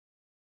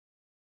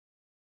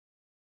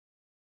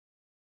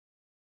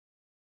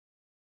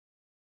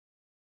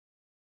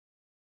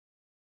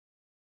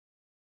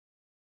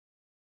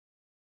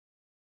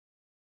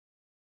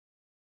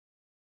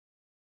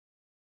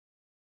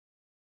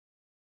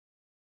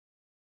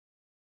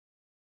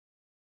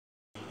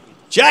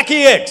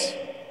Jacky Ickx.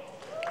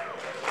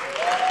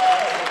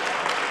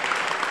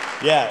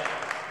 Yeah.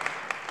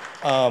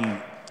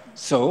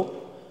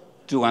 So,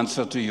 to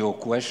answer to your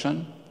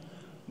question,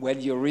 well,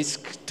 you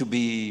risk to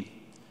be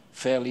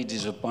fairly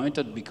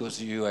disappointed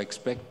because you are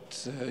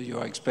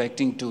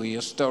expecting to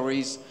hear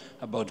stories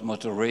about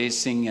motor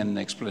racing and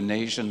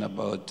explanation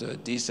about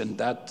this and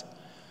that.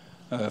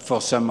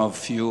 For some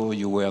of you,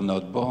 you were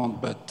not born,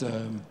 but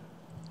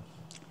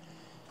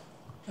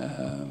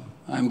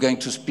I'm going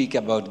to speak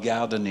about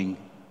gardening.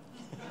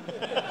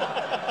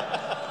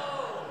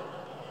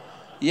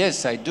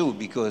 Yes, I do,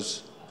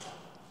 because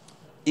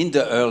in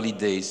the early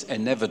days, I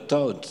never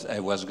thought I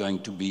was going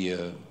to be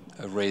a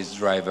race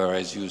driver,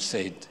 as you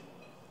said.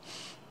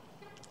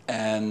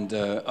 And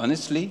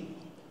honestly,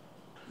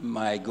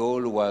 my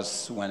goal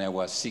was, when I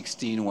was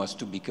 16, was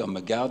to become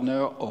a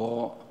gardener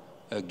or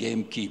a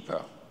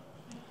gamekeeper.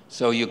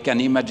 So you can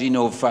imagine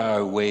how far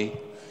away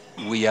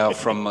we are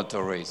from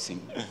motor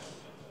racing.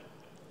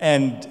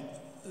 And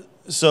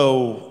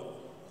so,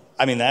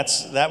 I mean,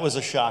 that was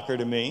a shocker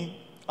to me.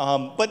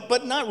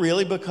 But not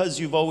really, because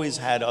you've always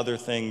had other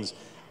things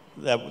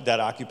that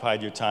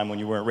occupied your time when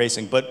you weren't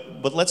racing.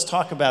 But let's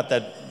talk about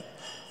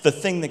the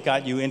thing that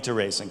got you into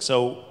racing.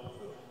 So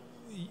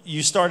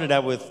you started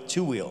out with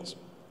 2 wheels.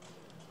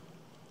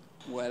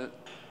 Well,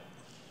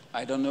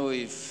 I don't know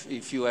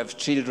if you have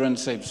children,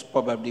 so it's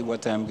probably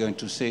what I'm going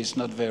to say is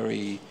not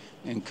very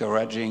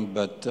encouraging,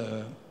 but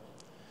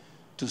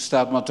to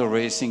start motor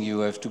racing, you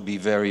have to be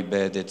very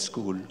bad at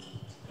school.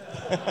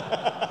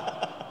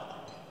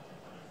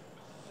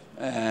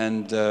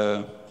 And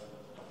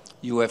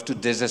you have to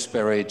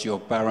desperate your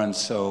parents,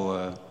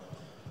 so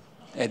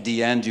at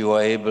the end you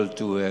are able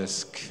to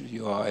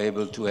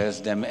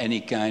ask them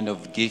any kind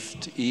of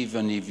gift,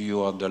 even if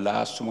you are the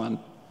last one.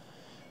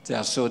 They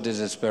are so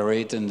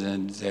desperate,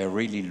 and they're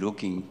really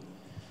looking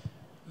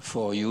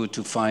for you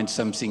to find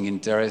something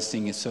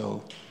interesting.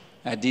 So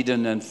I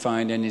didn't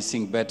find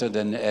anything better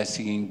than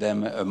asking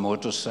them a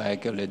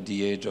motorcycle at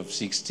the age of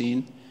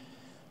 16.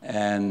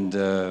 And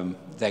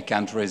they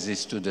can't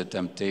resist to the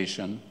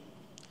temptation.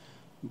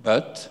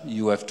 But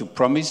you have to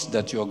promise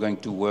that you're going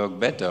to work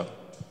better.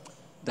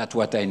 That's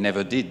what I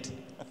never did.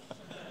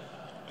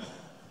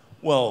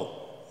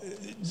 Well,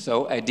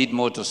 so I did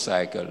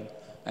motorcycle,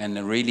 and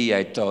really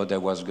I thought I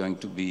was going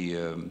to be,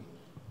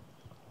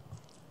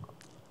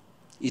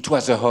 it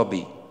was a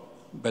hobby,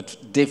 but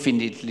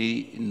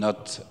definitely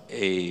not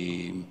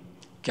a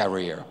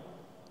career.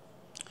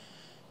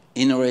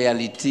 In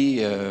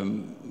reality,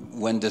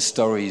 when the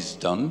story is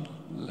done,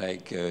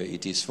 like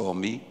it is for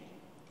me,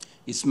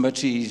 it's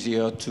much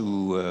easier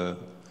to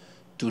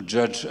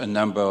judge a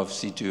number of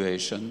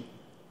situations.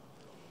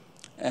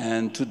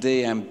 And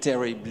today I'm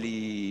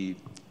terribly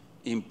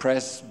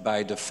impressed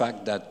by the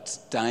fact that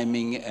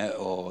timing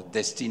or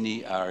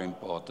destiny are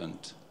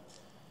important.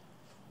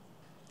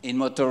 In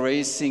motor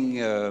racing,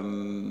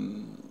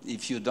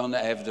 if you don't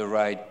have the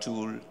right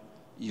tool,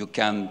 you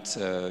can't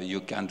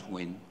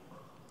win.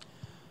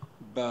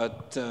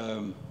 But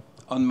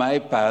on my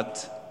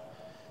path,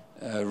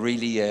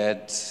 really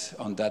had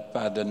on that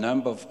path a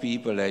number of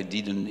people I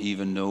didn't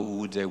even know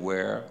who they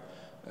were.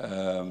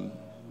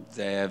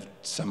 They have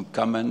some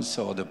comments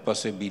or the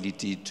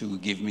possibility to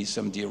give me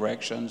some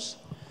directions.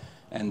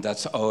 And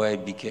that's how I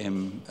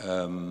became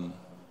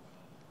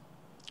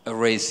a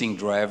racing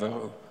driver,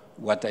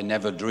 what I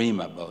never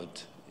dreamed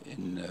about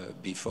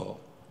before.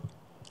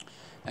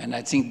 And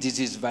I think this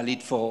is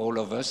valid for all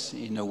of us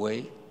in a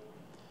way.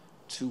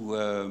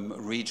 To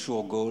reach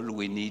our goal,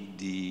 we need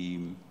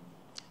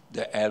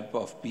the help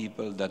of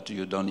people that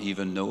you don't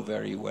even know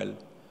very well.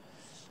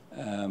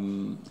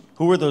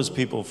 who were those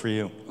people for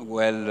you?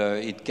 Well,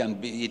 it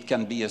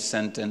can be a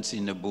sentence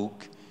in a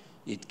book.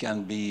 It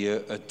can be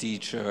a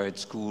teacher at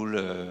school,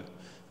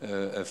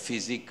 a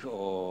physics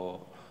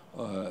or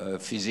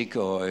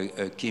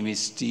a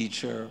chemist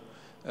teacher.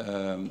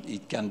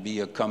 It can be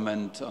a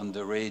comment on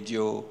the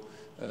radio.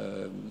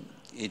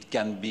 It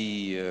can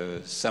be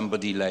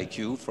somebody like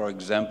you, for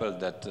example,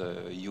 that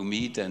you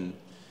meet and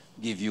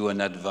give you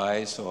an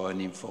advice or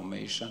an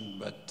information.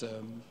 But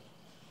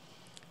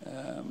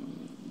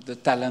the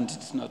talent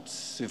is not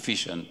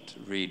sufficient,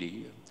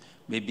 really.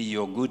 Maybe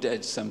you're good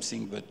at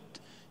something, but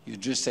you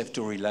just have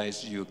to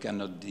realize you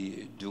cannot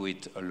do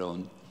it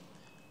alone.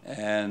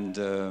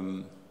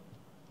 And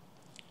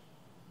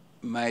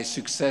my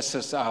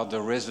successes are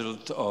the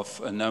result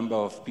of a number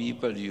of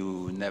people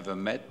you never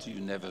met, you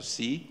never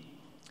see.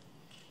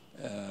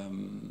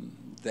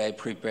 They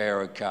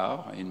prepare a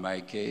car, in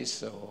my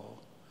case, or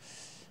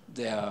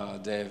they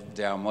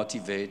are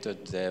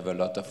motivated, they have a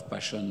lot of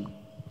passion.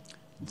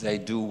 They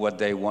do what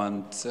they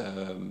want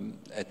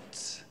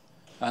at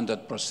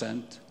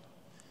 100%,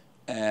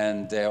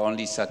 and their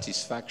only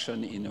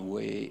satisfaction, in a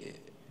way,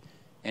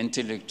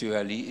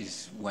 intellectually,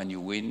 is when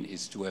you win,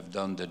 is to have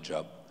done the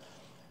job.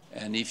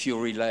 And if you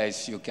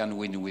realize you can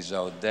win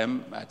without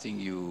them, I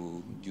think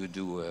you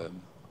do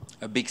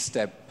a big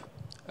step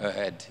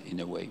ahead,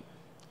 in a way.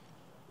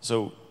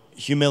 So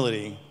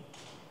humility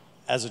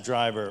as a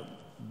driver,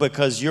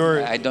 because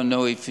you're... I don't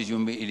know if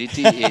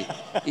humility,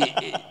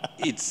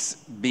 it's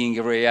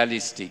being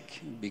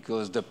realistic,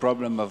 because the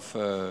problem of,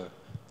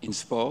 in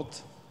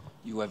sport,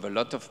 you have a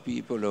lot of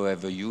people who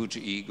have a huge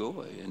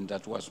ego, and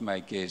that was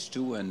my case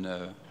too, and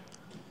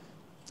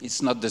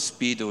it's not the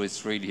speed who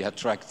is really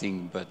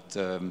attracting, but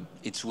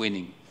it's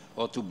winning,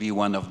 or to be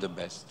one of the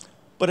best.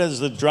 But as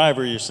the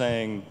driver, you're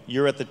saying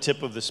you're at the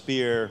tip of the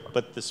spear,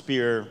 but the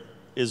spear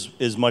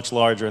is much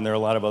larger, and there are a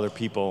lot of other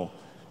people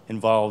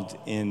involved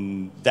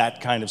in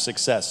that kind of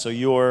success. So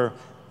you're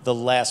the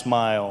last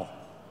mile.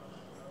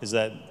 Is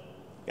that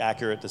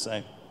accurate to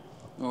say?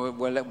 Well,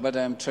 what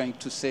I'm trying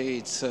to say,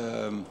 it's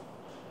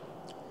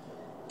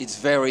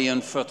very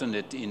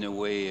unfortunate in a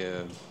way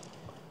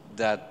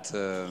that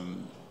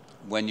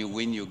when you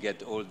win, you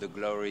get all the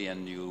glory,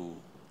 and you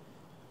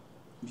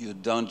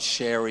don't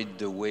share it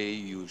the way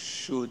you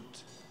should,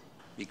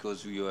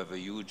 because you have a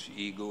huge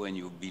ego and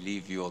you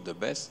believe you're the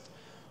best.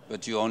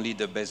 But you're only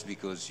the best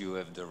because you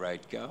have the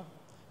right car.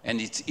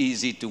 And it's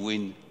easy to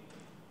win.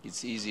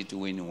 It's easy to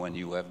win when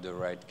you have the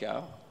right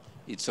car.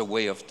 It's a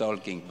way of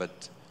talking,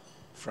 but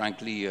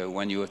frankly,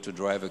 when you have to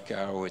drive a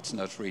car, it's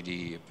not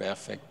really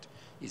perfect.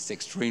 It's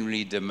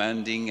extremely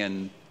demanding,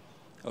 and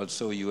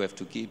also you have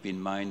to keep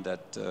in mind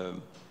that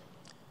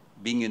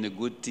being in a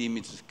good team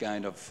is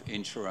kind of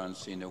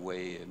insurance in a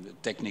way,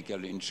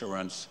 technical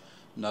insurance,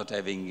 not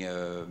having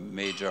a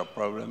major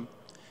problem.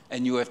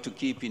 And you have to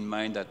keep in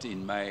mind that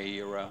in my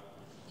era,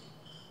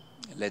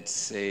 let's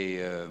say,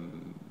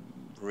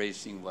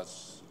 racing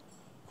was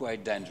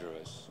quite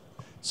dangerous.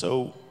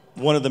 So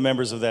one of the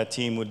members of that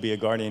team would be a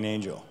guardian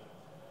angel.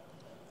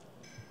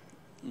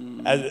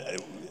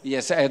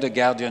 Yes, I had a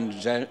guardian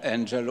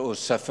angel who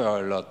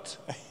suffered a lot,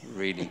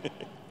 really.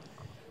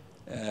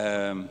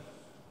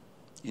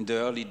 In the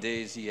early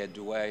days, he had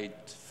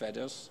white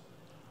feathers.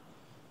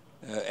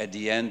 At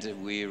the end,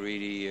 we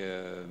really,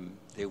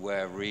 they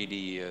were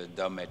really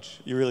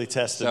damaged. You really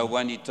tested. So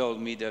when he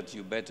told me that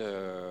you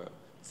better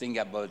think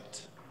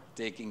about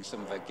taking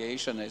some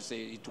vacation, I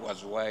say it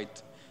was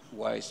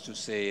wise to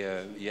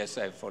say, yes,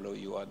 I follow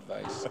your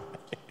advice.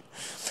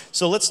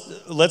 So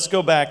let's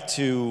go back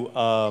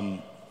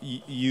to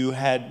you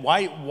had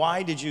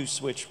why did you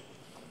switch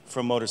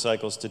from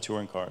motorcycles to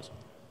touring cars?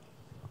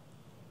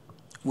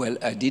 Well,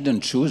 I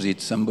didn't choose it.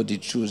 Somebody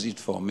chose it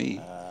for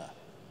me.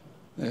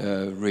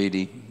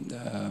 Really.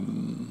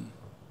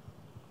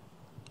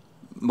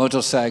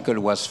 Motorcycle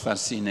was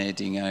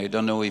fascinating. I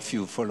don't know if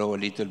you follow a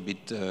little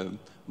bit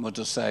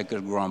motorcycle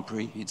Grand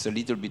Prix. It's a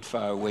little bit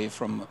far away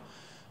from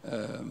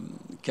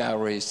car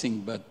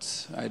racing,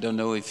 but I don't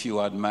know if you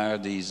admire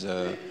these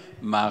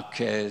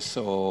Marquez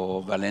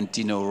or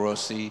Valentino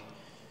Rossi.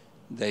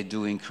 They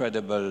do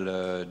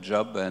incredible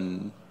job,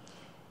 and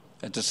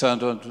at a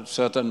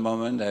certain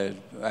moment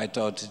I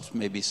thought it's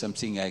maybe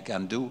something I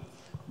can do.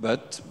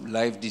 But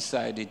life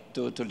decided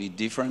totally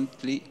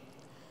differently,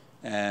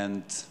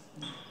 and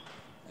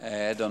I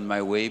had on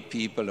my way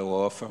people who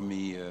offered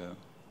me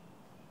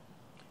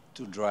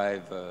to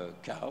drive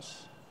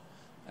cars.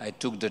 I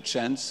took the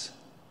chance,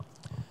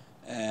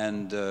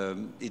 and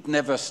it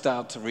never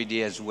started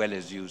really as well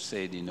as you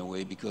said in a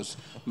way, because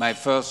my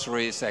first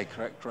race I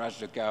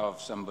crashed the car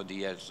of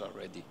somebody else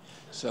already.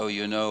 So,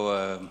 you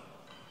know,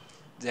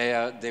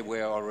 there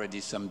were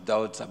already some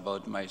doubts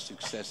about my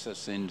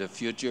successes in the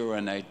future,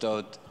 and I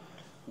thought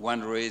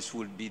one race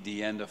would be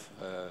the end of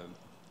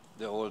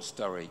the whole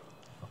story.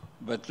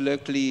 But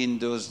luckily in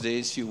those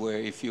days,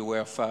 if you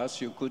were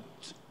fast, you could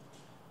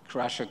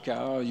crash a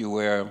car. You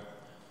were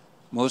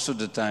most of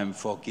the time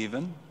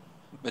forgiven,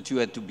 but you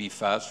had to be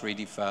fast,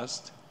 really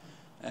fast.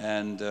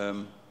 And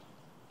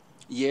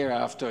year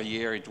after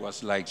year, it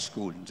was like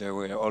school. There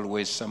were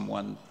always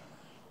someone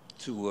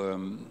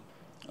to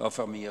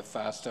offer me a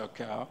faster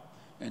car,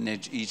 and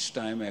each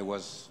time I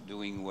was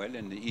doing well,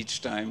 and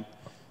each time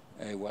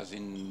I was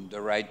in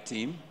the right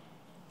team.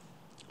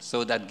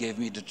 So that gave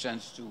me the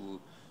chance to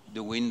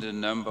win the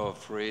number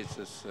of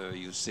races,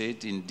 you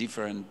said, in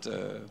different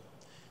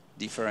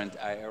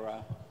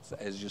era,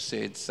 as you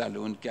said,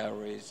 saloon car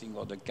racing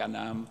or the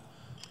Can-Am.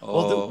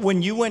 Well,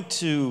 when you went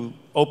to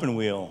Open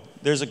Wheel,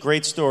 there's a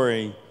great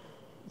story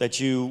that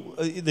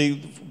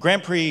the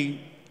Grand Prix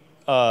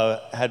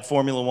had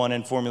Formula One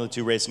and Formula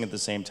 2 racing at the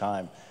same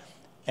time.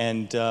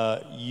 And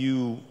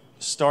you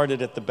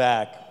started at the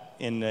back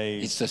in a...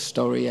 It's a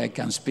story I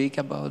can speak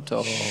about?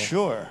 Or?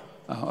 Sure.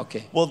 Oh,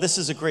 okay. Well, this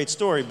is a great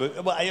story,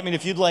 but well, I mean,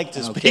 if you'd like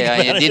to speak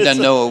about it. I didn't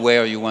know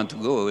where you want to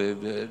go.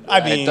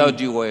 I thought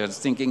you were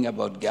thinking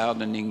about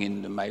gardening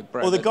in my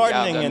private Well, the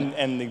gardening garden.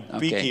 and the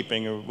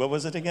beekeeping, or what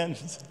was it again?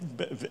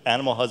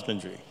 Animal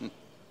husbandry.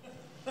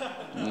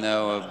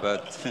 No,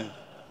 but,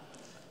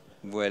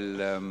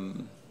 well,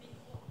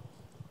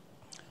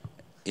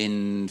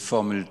 in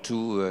Formula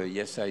 2,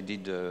 yes, I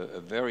did a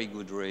very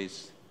good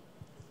race.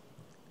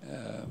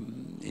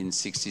 In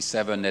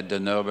 '67 at the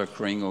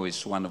Nürburgring, which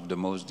is one of the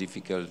most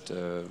difficult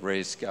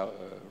race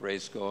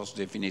course,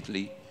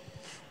 definitely.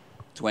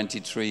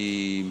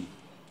 23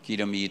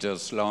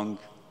 kilometers long,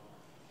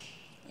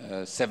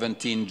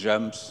 17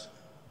 jumps,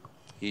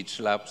 each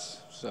laps.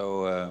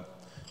 So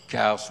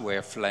cars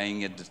were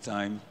flying at the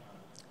time.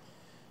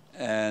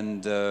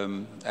 And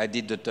I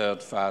did the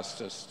third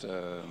fastest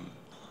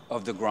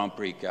of the Grand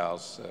Prix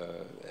cars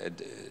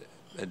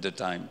at the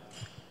time.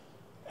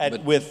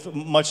 With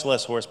much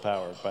less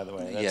horsepower, by the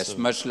way. Yes,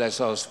 much less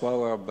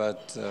horsepower,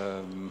 but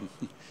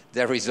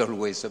there is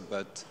always a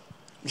but.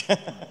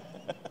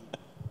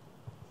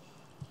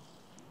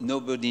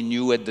 Nobody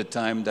knew at the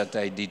time that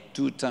I did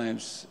 2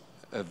 times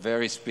a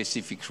very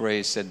specific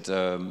race at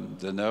the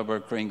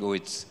Nürburgring.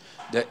 It's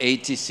the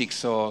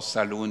 86-horse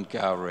saloon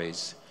car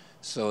race.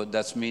 So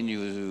that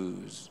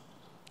means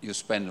you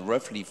spend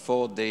roughly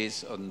 4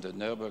 days on the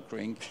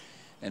Nürburgring,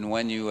 and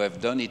when you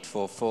have done it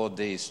for 4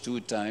 days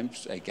 2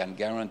 times, I can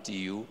guarantee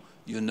you,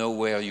 you know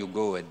where you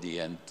go at the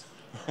end.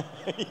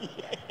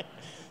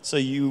 So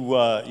you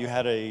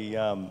had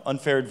a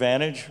unfair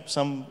advantage,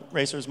 some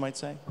racers might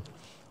say?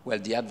 Well,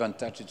 the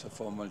advantage is a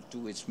Formula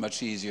 2. It's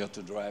much easier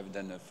to drive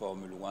than a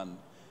Formula 1.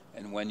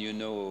 And when you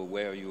know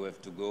where you have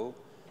to go,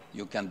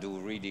 you can do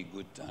really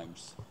good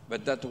times.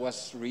 But that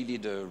was really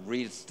the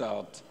real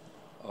start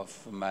of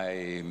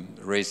my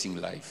racing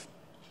life.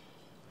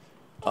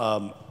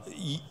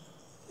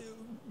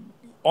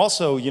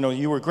 Also, you know,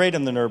 you were great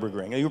in the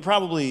Nürburgring. You were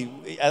probably,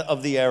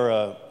 of the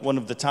era, one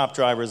of the top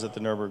drivers at the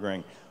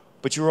Nürburgring.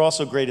 But you were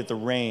also great at the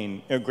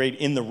rain, great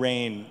in the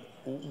rain.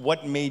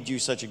 What made you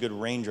such a good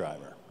rain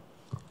driver?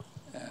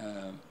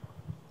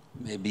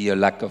 Maybe a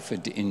lack of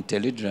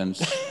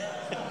intelligence.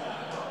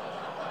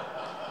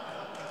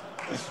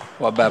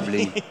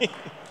 Probably.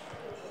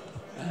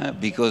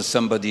 Because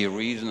somebody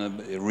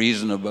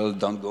reasonable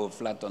don't go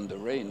flat on the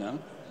rain, huh?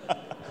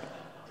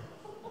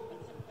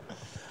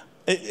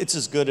 It's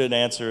as good an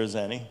answer as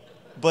any.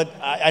 But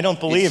I don't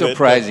believe it's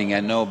surprising,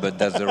 I know, but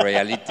that's the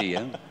reality,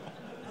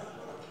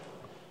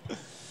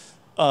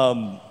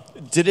 huh?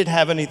 Did it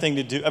have anything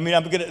to do, I mean,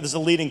 this is a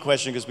leading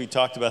question because we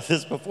talked about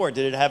this before.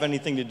 Did it have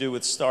anything to do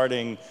with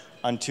starting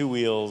on 2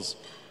 wheels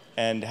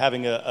and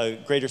having a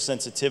greater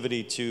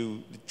sensitivity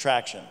to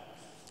traction?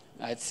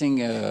 I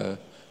think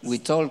we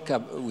talked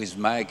with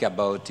Mike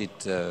about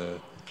it,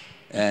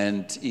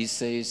 and he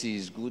says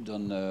he's good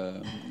on,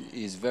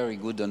 he's very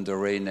good on the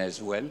rain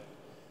as well.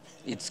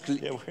 It's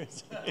yeah,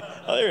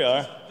 oh, there you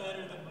are.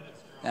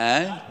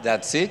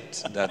 That's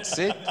it. That's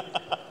it.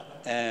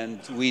 And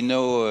we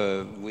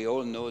know, we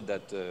all know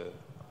that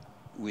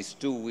with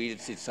 2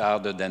 wheels it's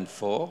harder than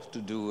 4 to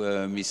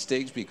do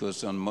mistakes,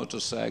 because on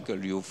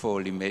motorcycle you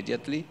fall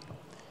immediately.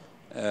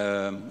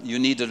 You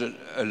need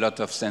a lot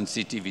of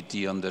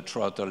sensitivity on the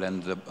throttle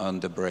and on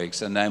the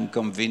brakes, and I'm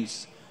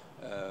convinced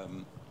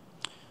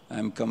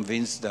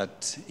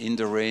that in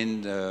the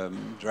rain,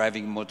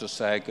 driving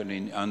motorcycle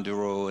in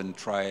enduro and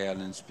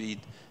trial and speed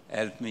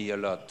helped me a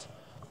lot.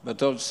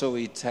 But also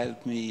it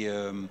helped me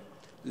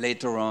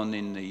later on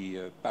in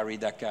the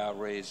Paris-Dakar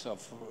race,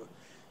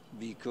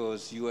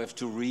 because you have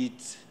to read.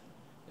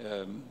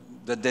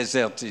 The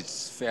desert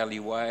is fairly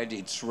wide,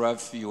 it's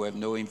rough, you have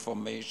no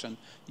information.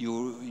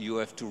 You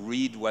have to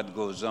read what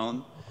goes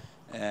on,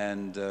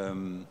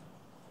 and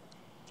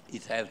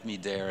it helped me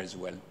there as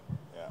well.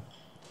 Yeah.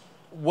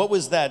 What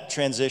was that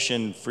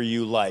transition for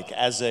you like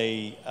as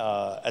a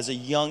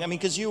young, I mean,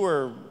 because you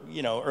were,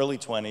 you know, early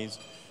 20s,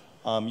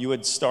 you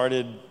had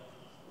started,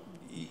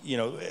 you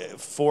know,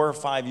 4 or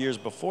 5 years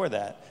before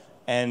that,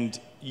 and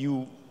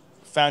you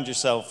found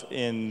yourself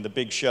in the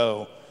big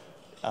show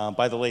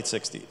by the late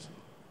 60s.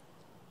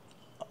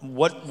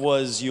 What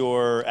was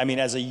your, I mean,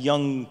 as a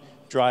young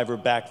driver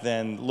back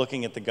then,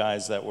 looking at the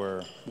guys that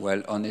were...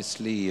 Well,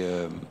 honestly,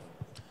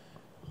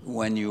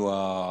 when you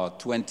are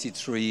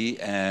 23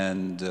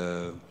 and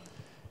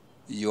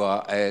you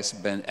are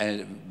asked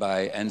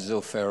by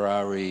Enzo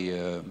Ferrari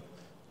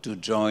to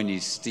join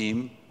his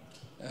team,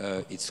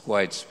 it's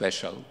quite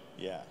special.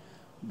 Yeah.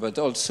 But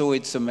also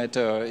it's a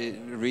matter,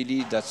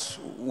 really, that's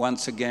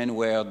once again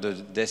where the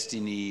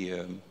destiny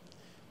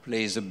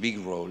plays a big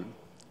role.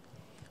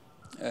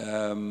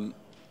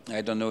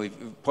 I don't know if,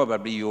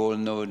 probably you all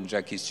know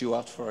Jacky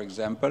Stewart, for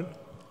example.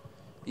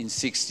 In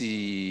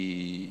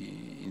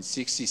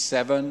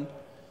 67,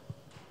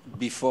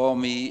 before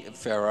me,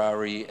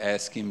 Ferrari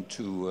asked him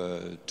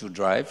to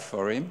drive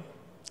for him.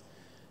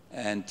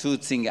 And 2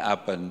 things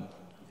happened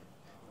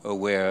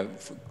were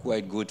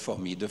quite good for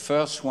me. The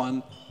first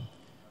one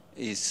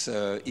is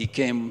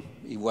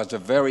he was the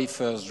very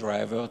first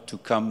driver to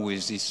come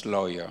with his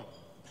lawyer.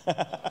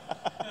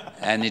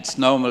 And it's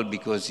normal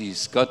because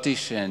he's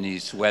Scottish and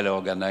he's well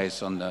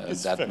organized on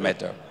that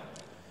matter.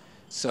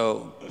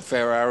 So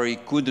Ferrari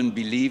couldn't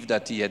believe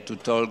that he had to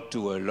talk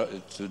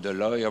to the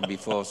lawyer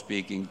before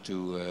speaking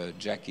to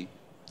Jacky.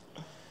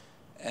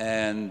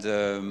 And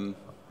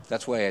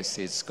that's why I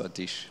say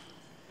Scottish.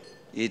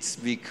 It's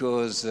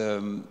because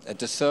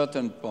at a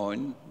certain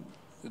point,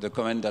 the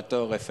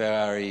Commendatore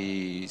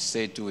Ferrari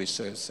said to his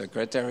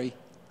secretary,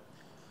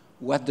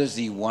 "What does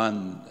he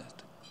want,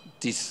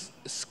 this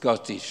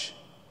Scottish?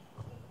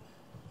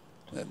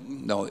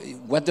 No,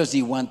 what does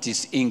he want,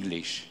 this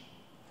English?"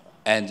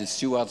 And the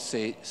steward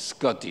say,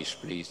 Scottish,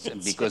 please,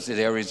 because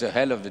there is a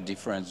hell of a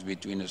difference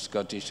between a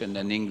Scottish and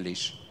an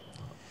English.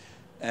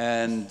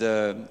 And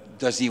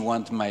does he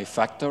want my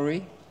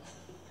factory?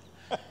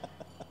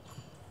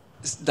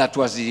 That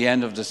was the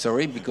end of the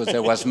story, because I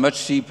was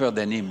much cheaper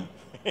than him.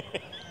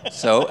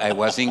 So I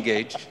was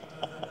engaged.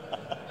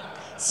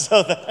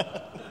 So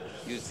that,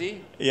 you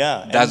see?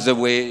 Yeah. That's the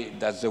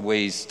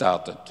way it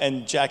started.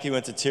 And Jacky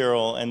went to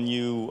Tyrrell, and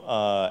you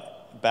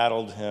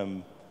battled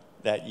him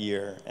that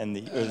year, and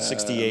it was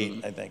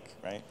 68, I think,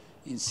 right?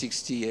 In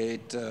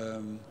 68,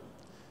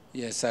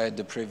 yes, I had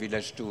the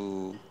privilege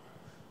to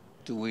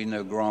win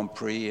a Grand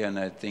Prix, and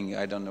I think,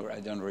 I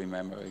don't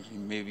remember,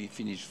 maybe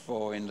finished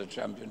 4 in the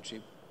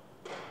championship.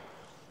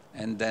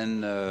 And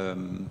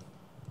then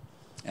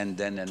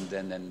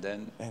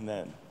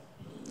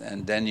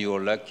you're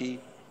lucky.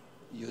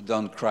 You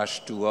don't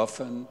crash too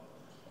often.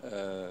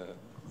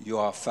 You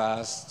are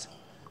fast.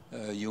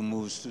 You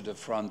move to the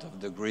front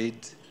of the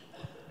grid.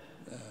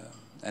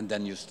 And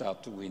then you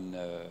start to win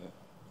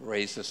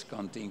races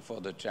counting for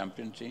the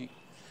championship,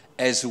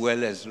 as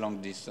well as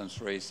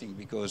long-distance racing,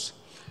 because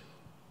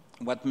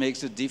what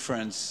makes the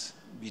difference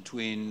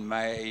between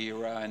my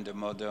era and the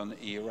modern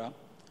era,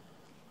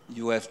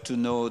 you have to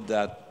know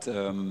that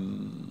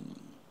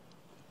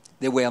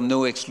there were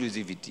no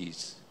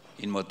exclusivities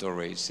in motor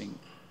racing.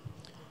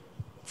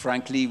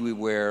 Frankly, we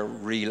were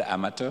real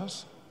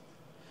amateurs.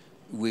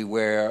 We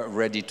were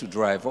ready to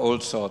drive all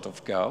sorts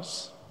of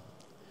cars.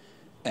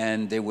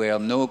 And there were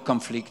no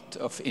conflict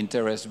of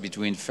interest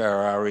between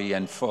Ferrari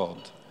and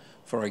Ford.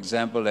 For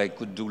example, I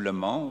could do Le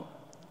Mans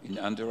in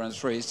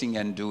endurance racing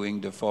and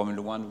doing the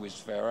Formula One with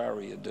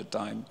Ferrari at the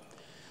time.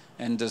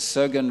 And the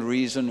second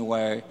reason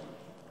why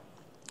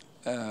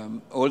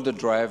all the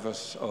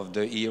drivers of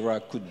the era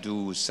could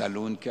do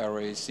saloon car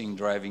racing,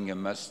 driving a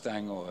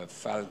Mustang or a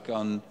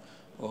Falcon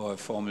or a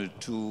Formula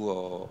 2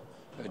 or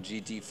a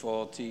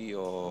GT40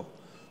 or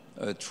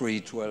a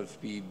 312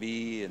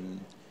 PB,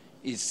 and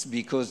it's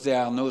because there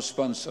are no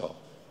sponsors.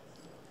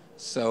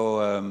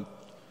 So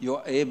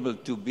you're able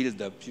to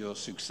build up your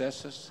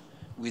successes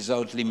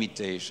without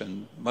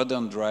limitation.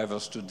 Modern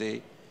drivers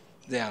today,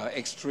 they are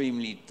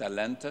extremely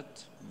talented,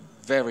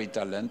 very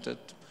talented.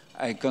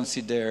 I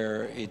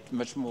consider it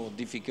much more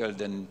difficult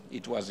than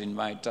it was in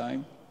my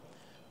time,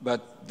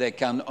 but they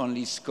can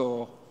only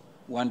score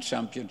 1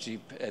 championship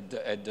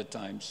at the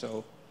time.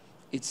 So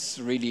it's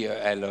really a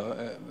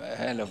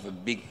hell of a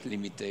big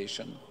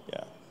limitation.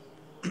 Yeah.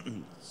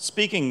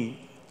 Speaking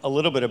a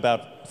little bit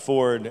about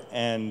Ford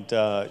and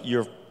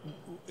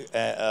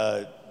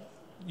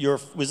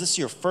was this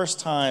your first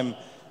time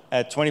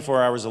at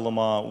 24 Hours of Le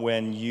Mans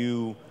when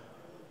you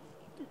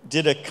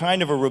did a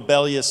kind of a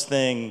rebellious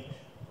thing?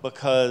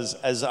 Because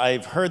as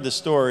I've heard the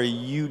story,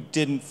 you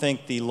didn't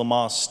think the Le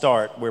Mans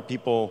start, where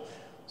people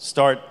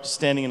start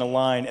standing in a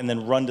line and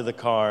then run to the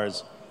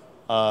cars,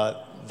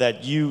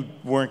 that you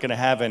weren't going to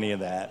have any of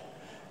that.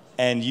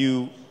 And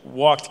you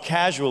walked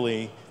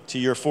casually to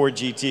your Ford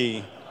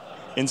GT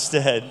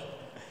instead,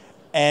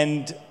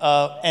 and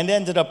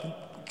ended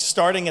up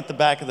starting at the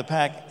back of the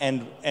pack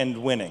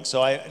and winning.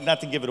 So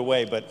not to give it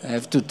away, but I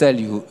have to tell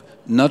you,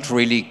 not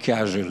really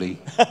casually.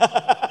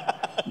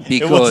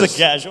 It wasn't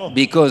casual?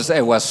 Because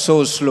I was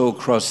so slow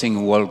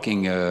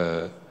walking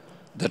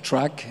the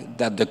track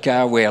that the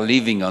car were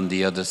leaving on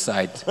the other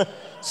side.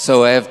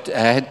 So I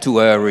had to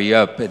hurry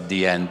up at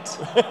the end.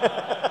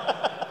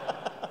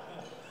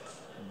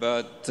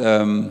 But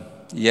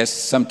yes,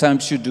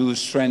 sometimes you do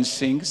strange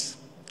things.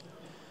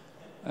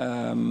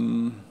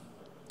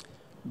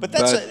 But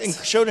that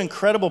showed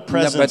incredible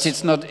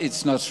presence. No, but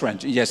it's not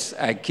strange. Yes,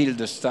 I killed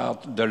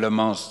the Le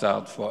Mans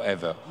start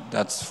forever.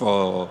 That's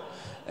for,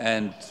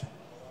 and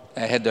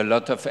I had a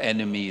lot of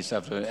enemies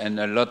after, and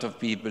a lot of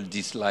people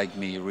disliked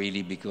me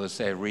really because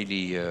I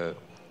really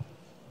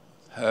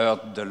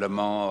hurt the Le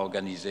Mans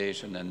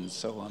organization and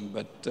so on.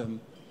 But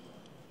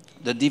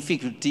the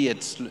difficulty,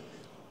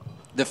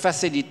 the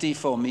facility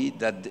for me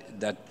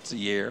that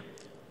year,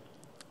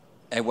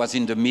 I was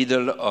in the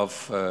middle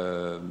of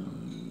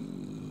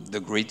the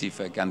grid,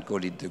 if I can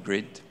call it the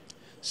grid.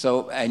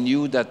 So I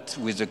knew that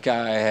with the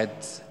car I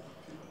had,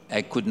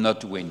 I could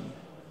not win.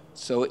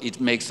 So it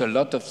makes a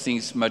lot of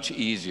things much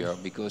easier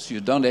because you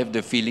don't have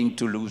the feeling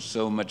to lose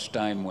so much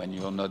time when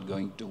you're not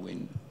going to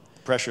win.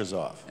 Pressure's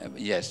off.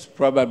 Yes,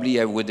 probably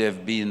I would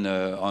have been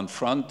on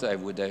front. I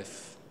would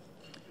have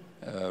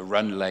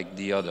run like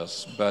the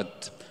others.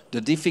 But the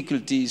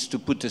difficulty is to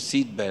put a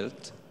seat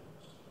belt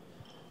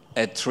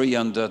at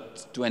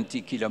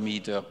 320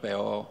 kilometers per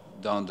hour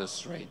down the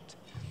straight.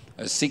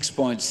 A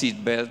 6-point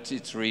seat belt,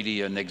 it's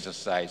really an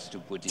exercise to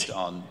put it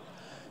on.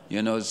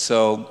 You know,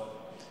 so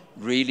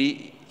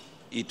really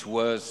it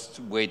was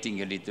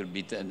waiting a little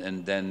bit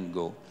and then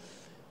go.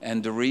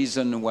 And the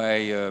reason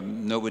why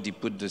nobody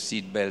put the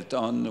seat belt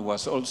on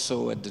was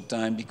also at the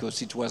time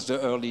because it was the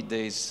early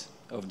days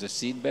of the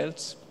seat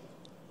belts.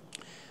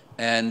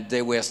 And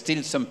there were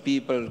still some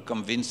people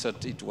convinced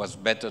that it was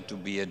better to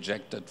be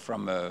ejected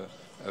from a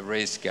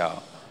race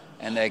car.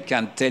 And I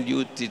can tell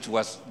you it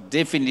was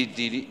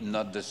definitely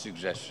not the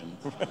suggestion.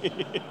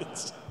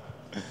 Right.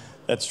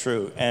 That's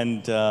true.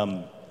 And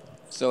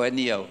so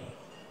anyhow,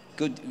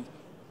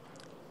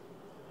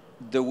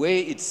 the way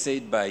it's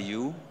said by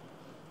you,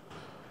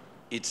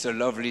 it's a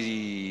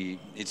lovely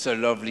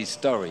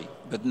story.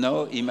 But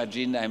now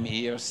imagine I'm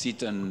here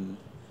sitting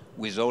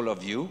with all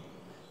of you,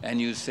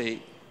 and you say,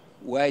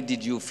 why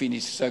did you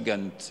finish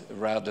second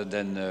rather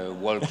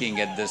than walking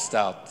at the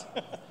start?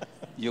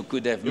 You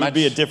could have. It would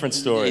be a different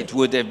story. It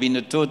would have been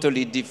a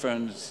totally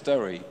different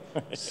story.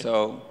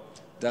 So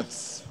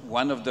that's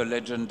one of the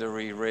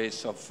legendary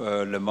race of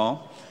Le Mans,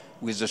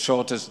 with the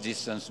shortest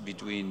distance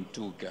between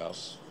two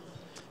cars.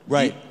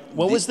 Right.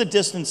 What was the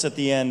distance at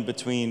the end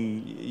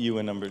between you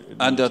and number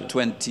under two?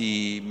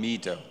 20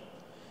 meters.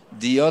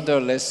 The other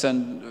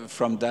lesson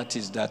from that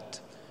is that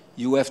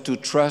you have to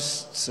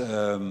trust.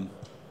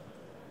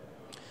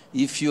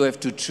 If you have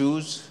to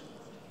choose,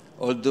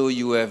 although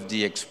you have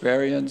the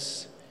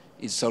experience,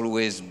 it's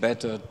always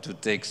better to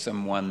take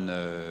someone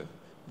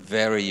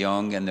very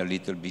young and a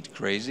little bit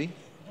crazy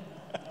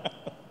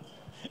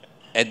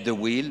at the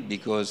wheel,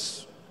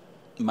 because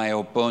my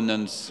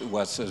opponent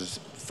was a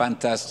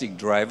fantastic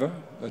driver,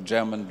 a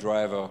German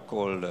driver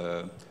called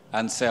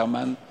Hans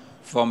Hermann,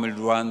 Formula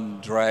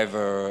One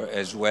driver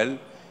as well,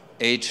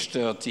 age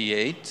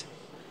 38,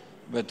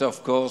 but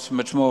of course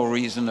much more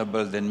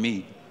reasonable than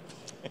me.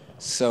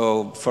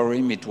 So for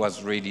him it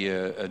was really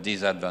a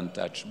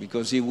disadvantage,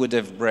 because he would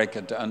have braked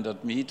at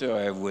 100 meters,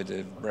 I would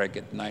have braked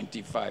at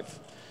 95.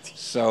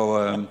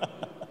 So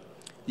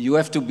you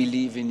have to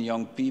believe in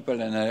young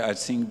people, and I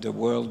think the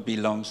world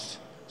belongs,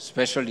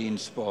 especially in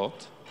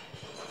sport,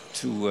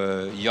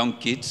 to young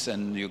kids,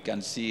 and you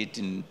can see it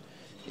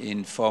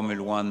in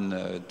Formula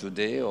One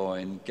today, or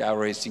in car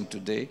racing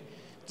today.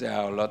 There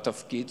are a lot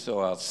of kids who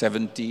are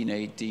 17,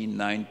 18,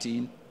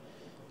 19,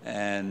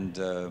 and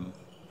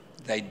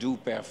they do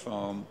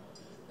perform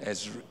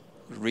as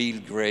real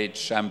great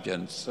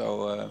champions.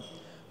 So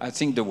I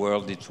think the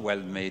world is well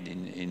made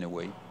in a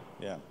way.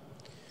 Yeah.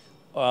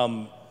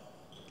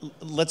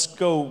 Let's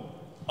go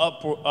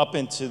up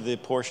into the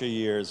Porsche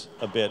years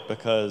a bit,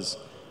 because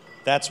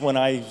that's when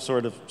I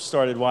sort of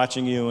started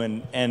watching you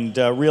and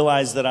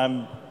realized that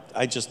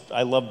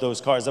I love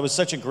those cars. That was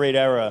such a great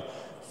era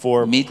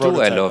for Me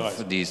too, I love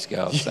cars. these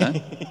cars. Huh?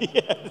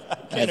 Yeah,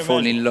 I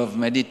fall in love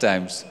many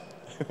times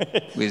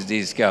with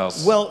these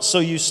cars. Well, so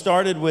you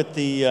started with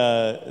the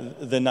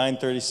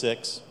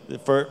 936, the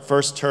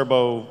first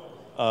turbo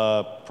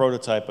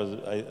prototype,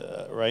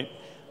 right?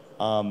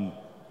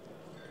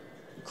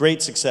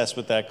 Great success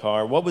with that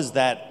car. What was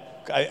that?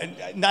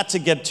 Not to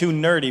get too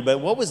nerdy, but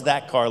what was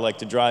that car like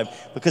to drive?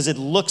 Because it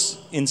looks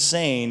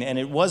insane, and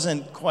it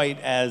wasn't quite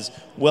as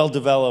well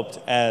developed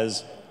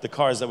as the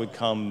cars that would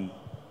come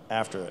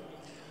after it.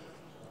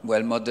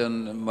 Well,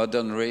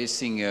 modern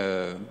racing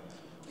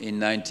in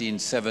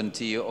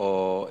 1970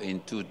 or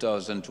in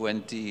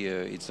 2020,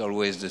 it's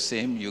always the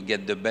same. You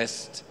get the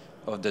best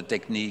of the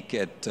technique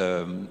at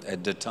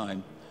the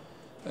time.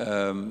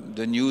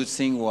 The new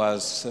thing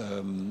was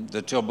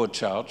the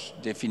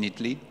turbocharged,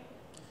 definitely.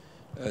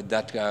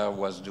 That car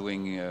was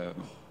doing,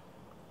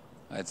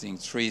 I think,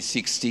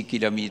 360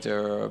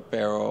 kilometers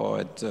per hour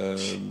at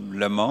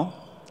Le Mans.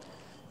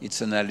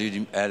 It's an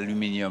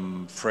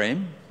aluminum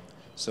frame,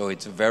 so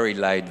it's a very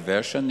light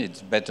version.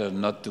 It's better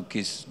not to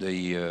kiss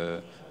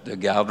the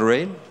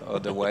guardrail,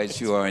 otherwise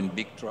you are in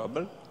big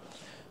trouble.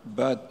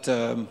 But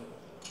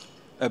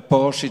a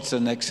Porsche, it's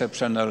an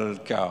exceptional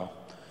car.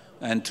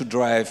 And to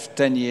drive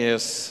 10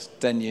 years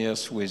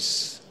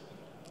with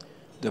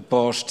the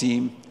Porsche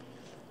team,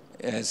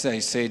 as I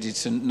said,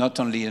 it's not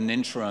only an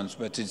insurance,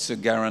 but it's a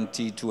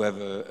guarantee to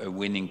have a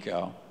winning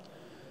car.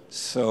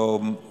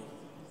 So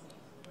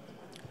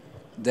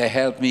they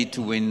helped me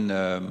to win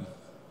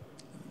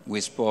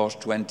with Porsche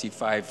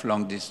 25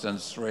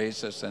 long-distance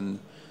races and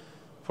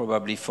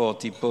probably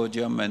 40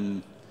 podium.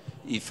 And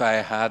if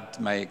I had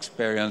my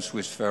experience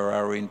with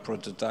Ferrari in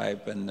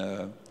prototype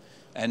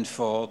and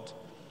Ford,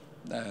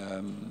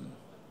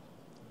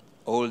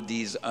 all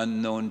these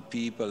unknown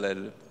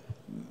people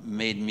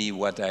made me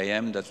what I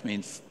am. That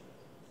means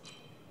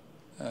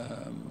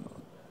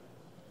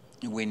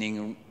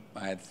winning,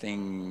 I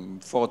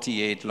think,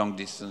 48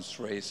 long-distance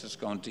races,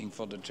 counting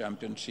for the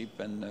championship,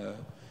 and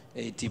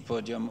 80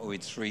 podium. Oh,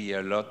 it's really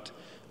a lot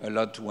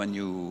when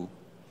you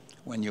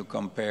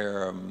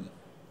compare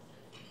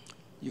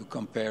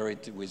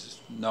it with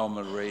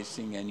normal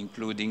racing and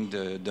including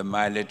the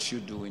mileage you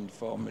do in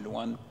Formula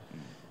One.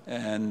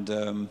 And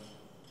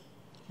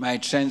my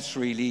chance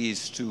really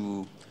is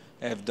to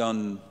have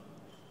done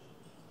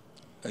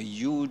a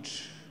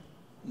huge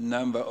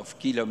number of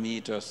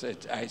kilometers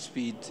at high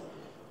speed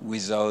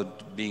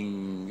without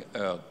being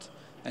hurt.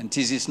 And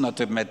this is not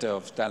a matter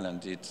of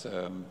talent, it's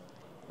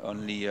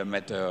only a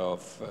matter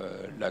of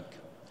luck.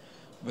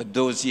 But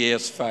those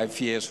years,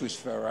 5 years with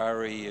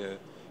Ferrari,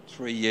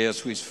 3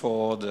 years with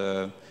Ford,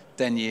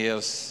 10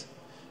 years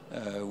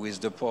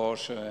with the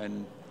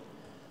Porsche,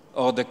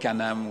 or the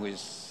Can-Am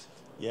with...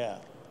 Yeah.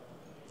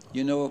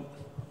 You know,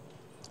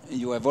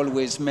 you have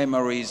always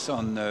memories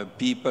on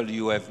people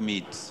you have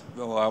met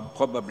who are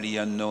probably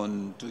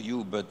unknown to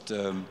you, but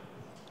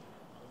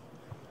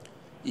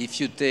if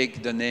you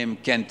take the name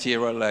Ken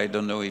Tyrrell, I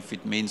don't know if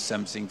it means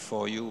something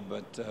for you,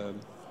 but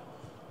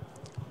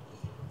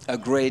a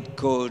great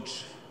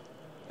coach,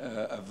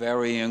 a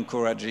very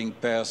encouraging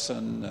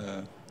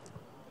person.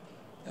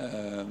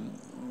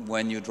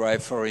 When you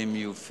drive for him,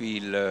 you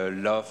feel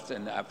loved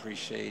and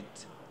appreciated.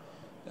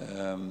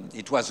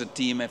 It was a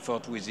team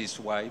effort with his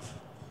wife.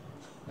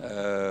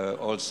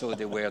 Also,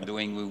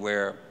 we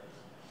were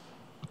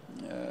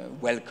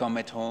welcome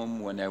at home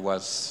when I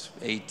was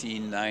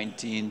 18,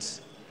 19.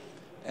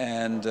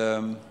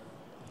 And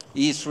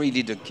he's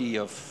really the key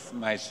of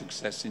my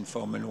success in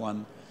Formula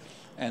One.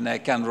 And I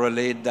can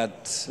relate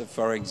that,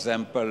 for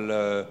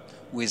example,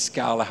 with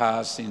Carl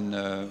Haas in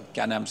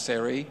Can-Am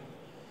Series.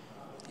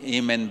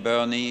 Him and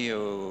Bernie,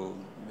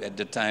 at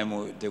the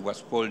time there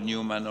was Paul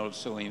Newman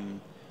also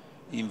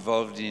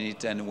involved in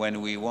it, and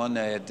when we won,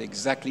 I had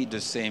exactly the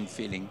same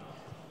feeling.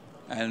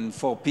 And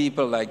for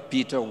people like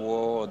Peter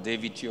War or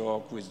David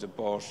York with the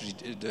Porsche,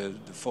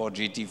 the Ford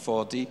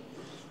GT40,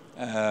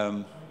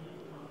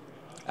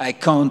 I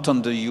count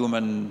on the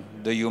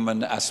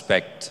human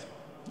aspect,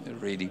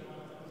 really.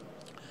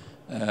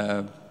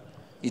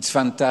 It's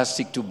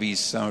fantastic to be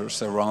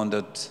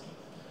surrounded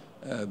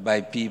by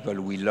people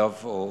we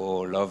love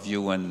or love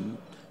you, and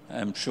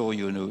I'm sure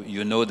you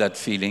know that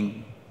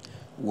feeling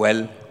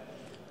well.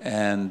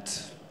 And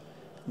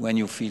when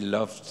you feel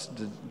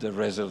loved, the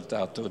results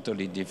are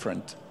totally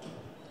different.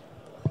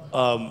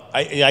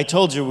 I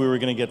told you we were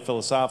going to get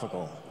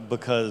philosophical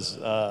because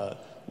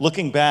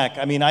looking back,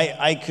 I mean,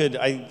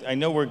 I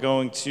know we're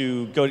going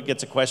to get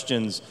to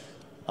questions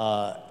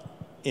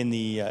in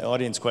the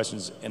audience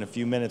questions in a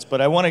few minutes,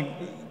 but I want to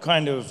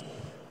kind of,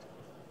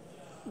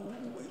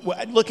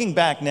 looking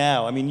back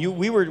now, I mean,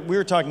 we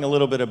were talking a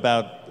little bit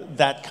about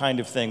that kind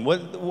of thing.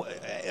 What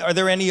are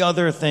there any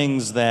other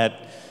things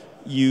that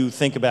you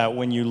think about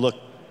when you look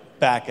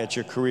back at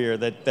your career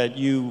that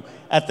you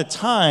at the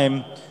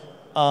time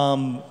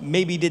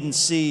maybe didn't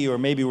see, or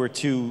maybe were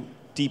too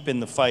deep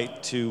in the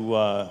fight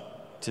to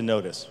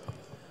notice?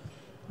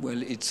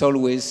 Well, it's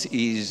always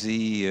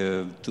easy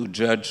to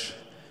judge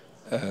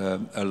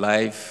a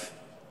life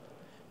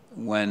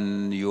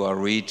when you are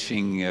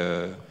reaching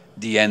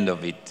the end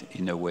of it,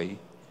 in a way,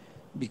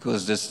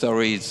 because the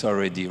story is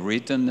already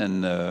written,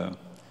 and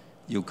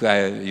you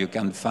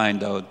can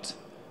find out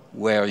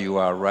where you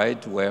are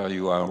right, where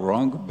you are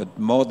wrong, but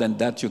more than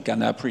that, you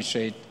can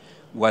appreciate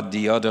what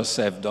the others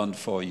have done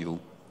for you.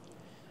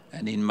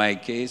 And in my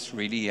case,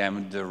 really,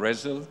 I'm the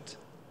result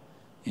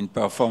in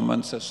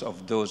performances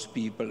of those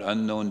people,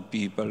 unknown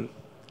people,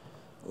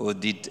 who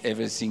did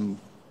everything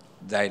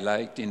they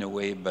liked in a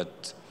way,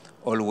 but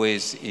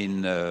always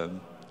in the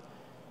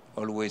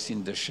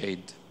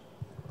shade.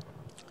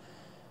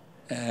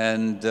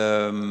 And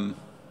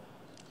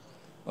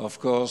of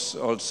course,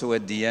 also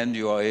at the end,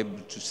 you are able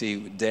to say,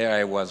 there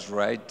I was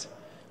right,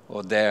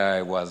 or there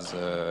I was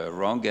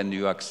wrong, and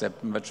you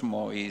accept much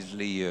more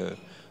easily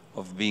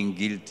of being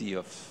guilty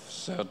of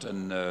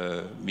certain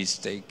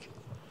mistake.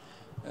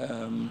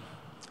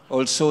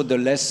 Also, the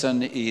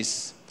lesson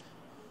is,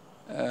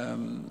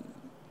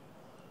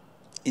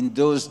 in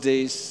those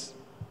days,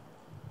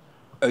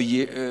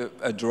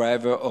 a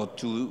driver or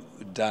two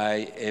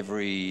die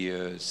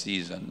every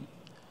season.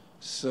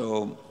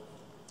 So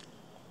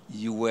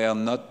you were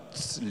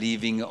not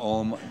leaving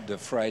home the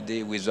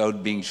Friday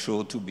without being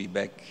sure to be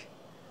back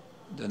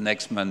the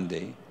next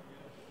Monday.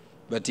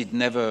 But it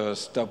never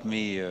stopped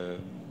me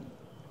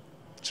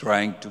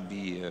trying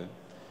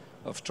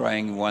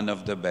one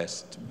of the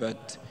best.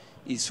 But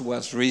it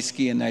was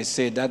risky, and I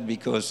say that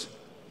because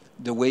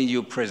the way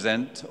you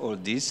present all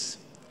this,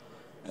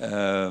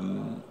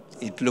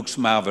 it looks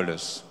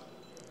marvelous,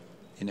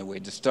 in a way.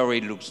 The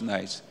story looks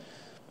nice.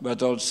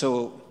 But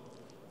also,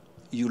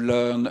 you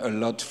learn a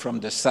lot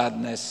from the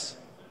sadness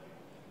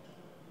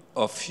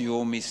of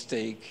your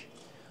mistake,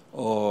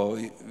 or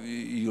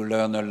you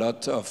learn a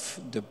lot of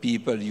the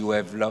people you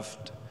have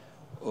loved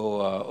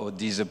or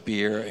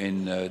disappear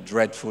in a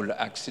dreadful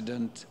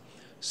accident.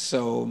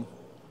 So,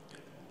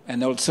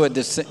 and also at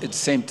the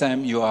same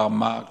time, you are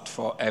marked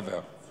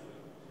forever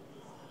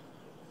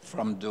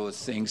from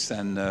those things,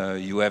 and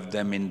you have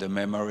them in the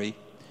memory.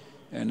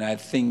 And I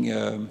think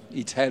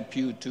it helped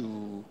you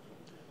to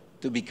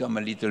become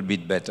a little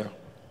bit better.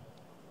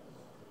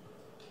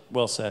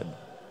 Well said.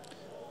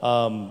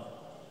 Do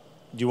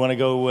you want to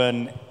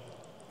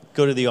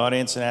go to the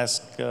audience and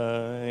ask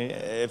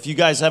if you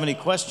guys have any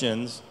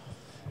questions?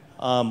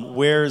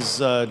 Where's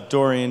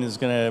Dorian is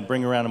going to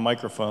bring around a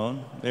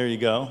microphone. There you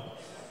go.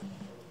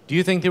 Do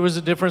you think there was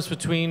a difference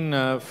between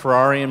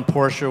Ferrari and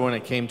Porsche when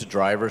it came to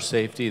driver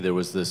safety? There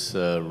was this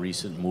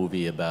recent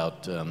movie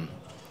about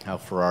how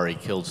Ferrari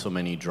killed so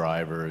many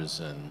drivers,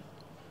 and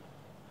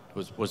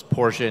was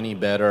Porsche any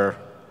better?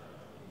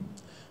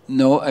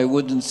 No, I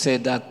wouldn't say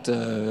that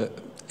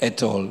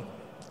at all.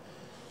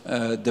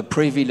 The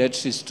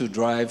privilege is to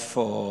drive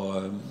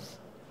for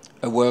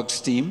a works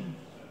team,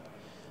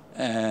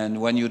 And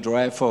when you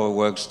drive for a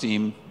works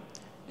team,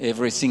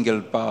 every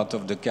single part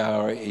of the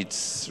car,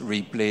 it's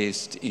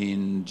replaced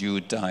in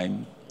due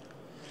time.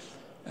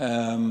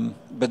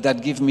 But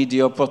that gives me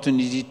the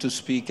opportunity to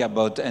speak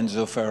about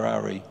Enzo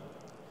Ferrari.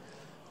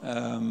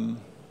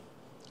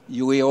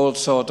 You hear all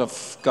sorts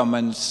of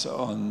comments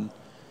on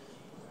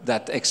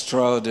that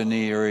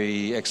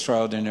extraordinary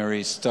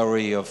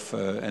story of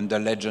and the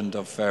legend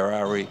of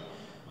Ferrari.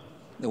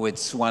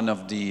 It's one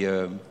of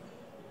the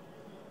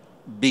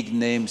big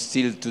names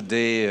still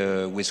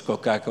today with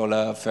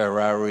Coca-Cola,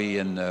 Ferrari,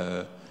 and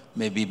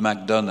maybe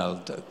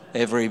McDonald's.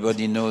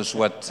 Everybody knows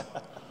what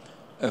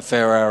a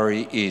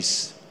Ferrari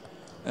is.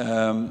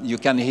 You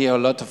can hear a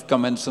lot of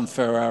comments on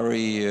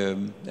Ferrari,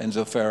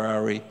 Enzo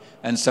Ferrari,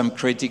 and some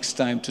critics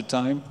time to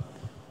time.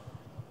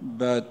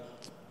 But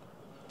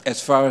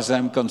as far as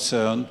I'm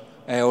concerned,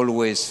 I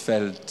always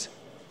felt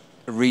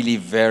really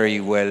very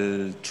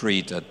well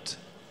treated.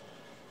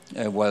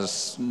 I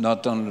was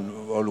not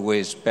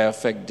always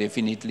perfect,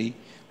 definitely,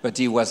 but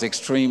he was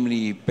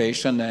extremely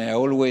patient. I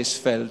always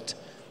felt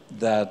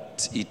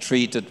that he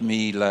treated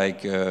me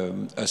like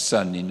a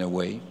son in a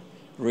way,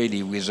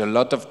 really, with a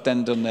lot of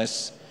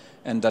tenderness,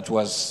 and that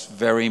was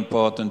very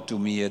important to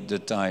me at the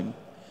time.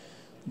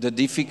 The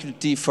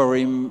difficulty for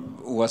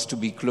him was to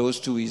be close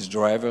to his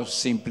driver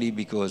simply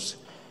because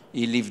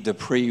he lived the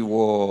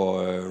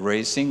pre-war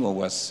racing, or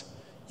was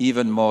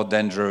even more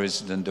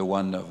dangerous than the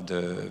one of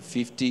the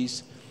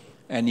 50s.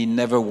 And he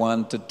never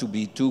wanted to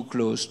be too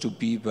close to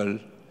people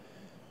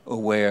who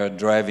were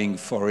driving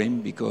for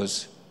him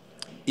because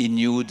he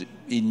knew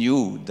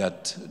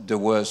that the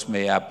worst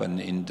may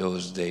happen in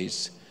those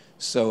days.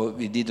 So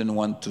he didn't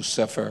want to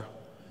suffer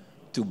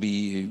to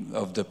be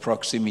of the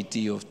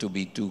proximity or to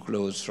be too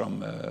close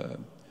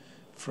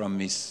from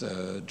his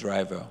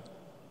driver.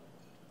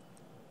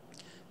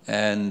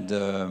 And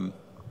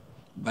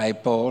by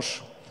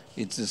Porsche,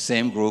 it's the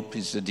same group,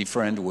 it's a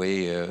different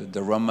way.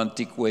 The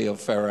romantic way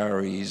of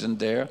Ferrari isn't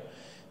there.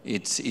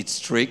 It's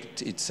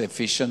strict, it's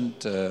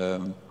efficient,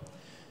 and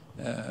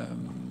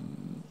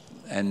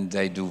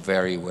they do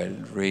very well,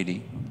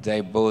 really.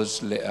 They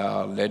both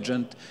are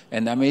legend.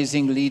 And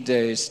amazingly,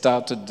 they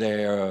started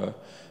their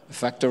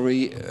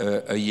factory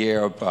a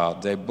year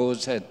apart. They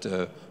both had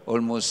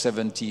almost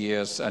 70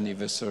 years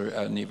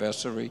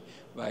anniversary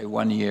by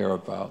 1 year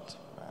apart.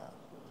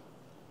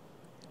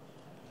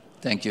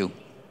 Thank you.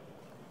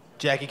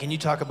 Jacky, can you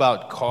talk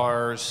about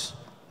cars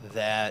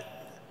that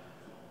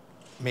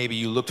maybe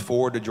you looked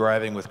forward to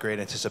driving with great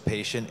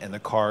anticipation and the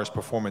car's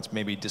performance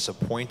maybe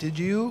disappointed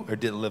you or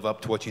didn't live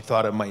up to what you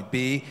thought it might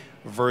be,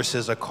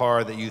 versus a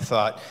car that you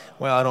thought,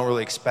 well, I don't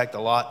really expect a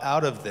lot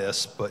out of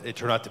this, but it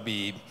turned out to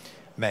be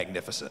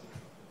magnificent?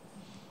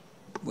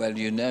 Well,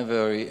 you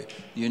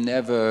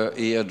never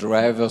hear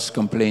drivers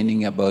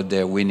complaining about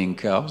their winning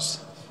cars.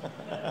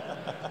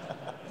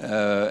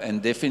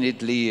 And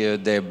definitely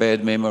their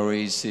bad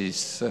memories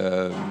is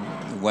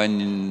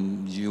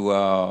when you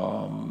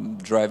are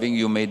driving,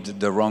 you made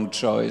the wrong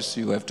choice.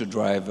 You have to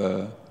drive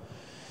a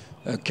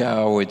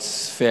car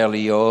that's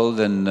fairly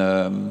old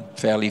and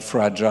fairly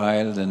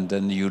fragile, and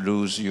then you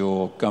lose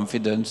your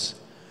confidence.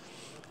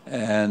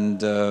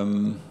 And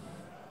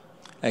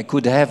I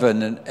could have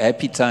an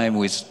happy time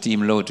with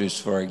Team Lotus,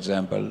 for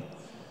example,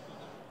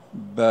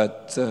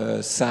 but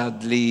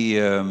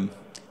sadly,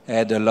 I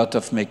had a lot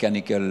of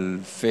mechanical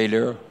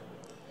failure,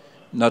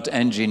 not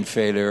engine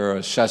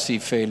failure, chassis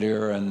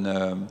failure,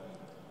 and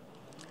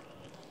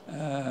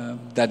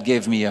that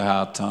gave me a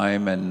hard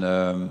time.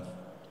 And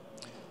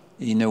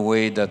in a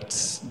way, that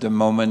the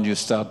moment you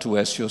start to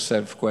ask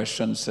yourself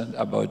questions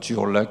about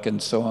your luck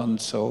and so on,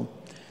 so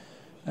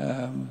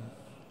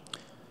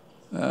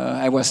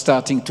I was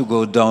starting to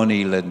go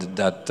downhill at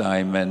that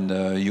time. And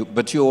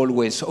but you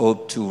always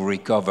hope to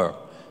recover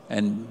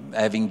and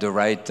having the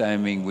right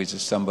timing with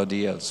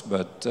somebody else.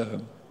 But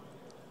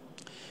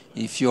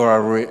if you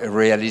are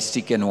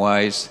realistic and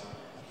wise,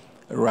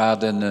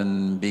 rather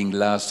than being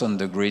last on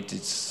the grid,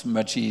 it's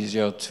much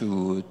easier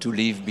to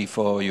leave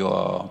before you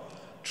are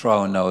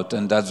thrown out.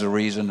 And that's the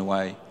reason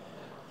why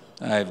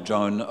I've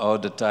joined all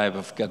the type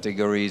of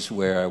categories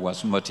where I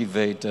was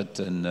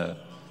motivated and I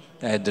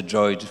had the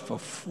joy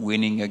of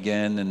winning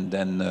again. And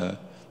then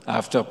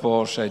after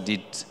Porsche, I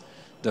did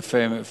the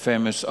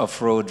famous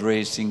off-road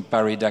racing,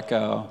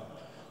 Paris-Dakar,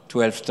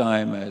 12th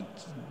time. I had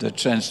the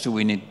chance to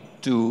win it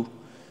too,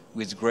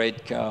 with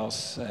great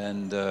cars.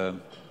 And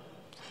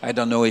I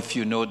don't know if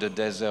you know the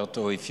desert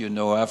or if you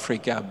know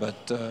Africa,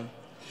 but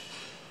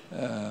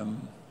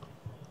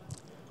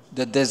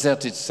the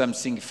desert is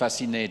something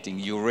fascinating.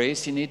 You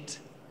race in it,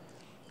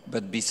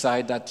 but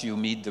beside that you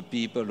meet the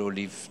people who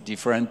live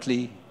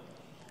differently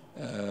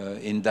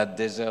in that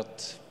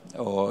desert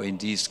or in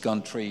this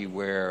country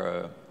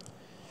where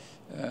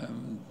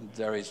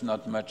there is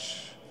not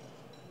much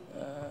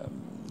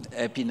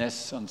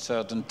happiness on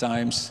certain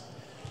times,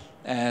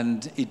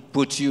 and it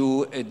puts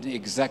you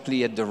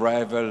exactly at the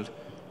rival.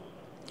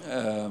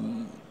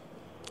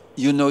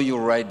 You know your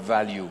right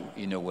value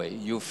in a way.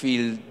 You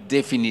feel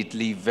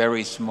definitely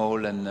very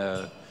small, and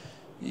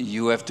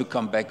you have to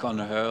come back on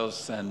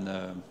Earth,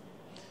 and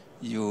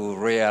you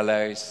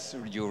realize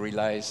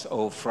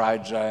how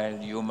fragile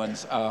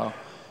humans are.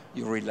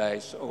 You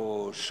realize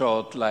how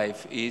short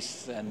life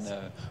is, and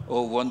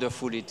how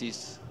wonderful it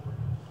is.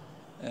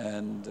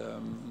 And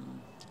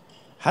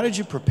how did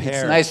you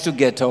prepare? it's nice to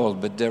get old,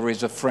 but there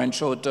is a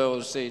French author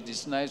who said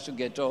it's nice to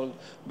get old,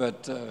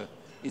 but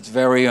it's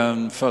very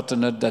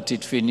unfortunate that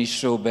it finished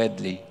so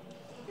badly.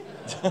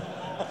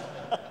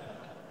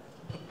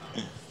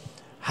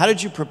 How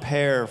did you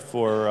prepare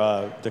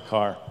for the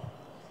car?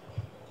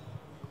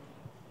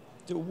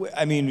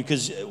 I mean,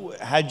 because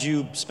had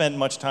you spent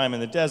much time in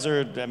the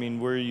desert? I mean,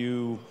 were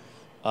you,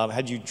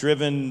 had you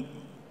driven,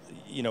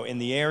 you know, in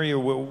the area?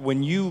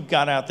 When you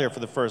got out there for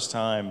the first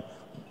time,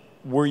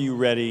 were you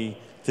ready?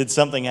 Did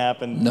something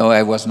happen? No,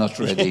 I was not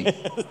ready.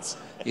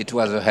 It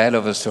was a hell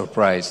of a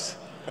surprise.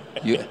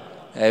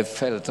 I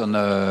felt on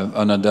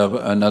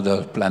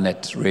another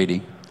planet,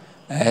 really.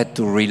 I had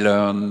to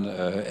relearn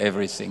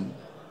everything.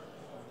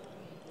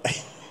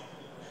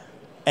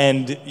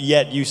 And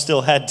yet you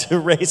still had to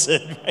race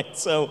it, right?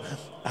 So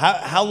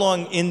how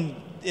long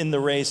in the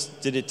race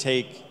did it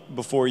take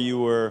before you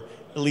were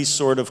at least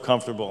sort of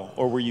comfortable,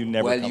 or were you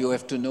never Well, you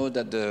have to know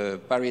that the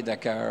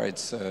Paris-Dakar,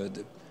 it's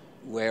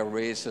were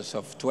races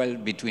of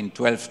between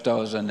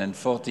 12,000 and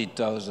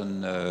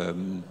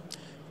 40,000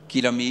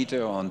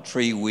 kilometers on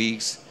 3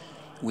 weeks,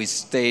 with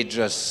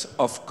stages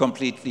of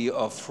completely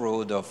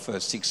off-road of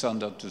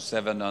 600 to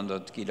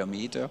 700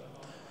 kilometers.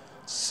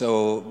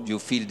 So you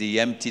feel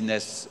the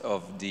emptiness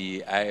of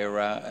the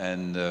era,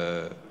 and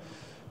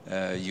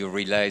you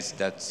realize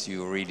that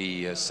you're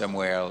really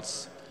somewhere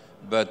else.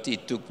 But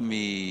it took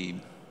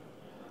me,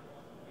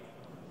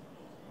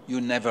 you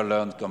never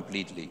learn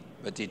completely,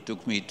 but it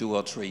took me 2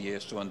 or 3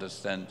 years to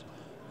understand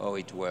how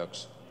it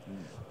works.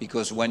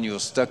 Because when you're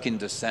stuck in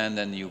the sand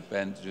and you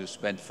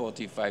spend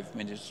 45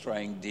 minutes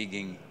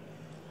digging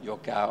your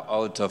car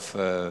out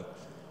of,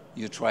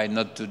 you try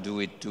not to do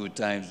it 2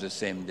 times the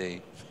same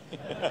day.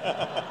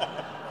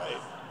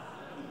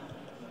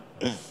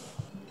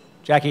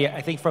 Jacky,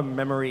 I think from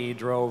memory you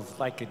drove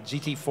like a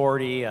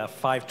GT40, a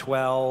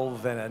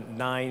 512, and a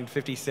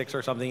 956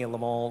 or something in Le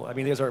Mans. I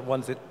mean, those are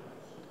ones that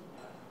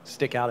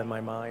stick out in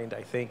my mind,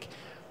 I think.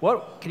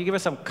 Can you give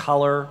us some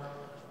color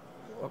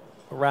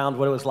around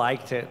what it was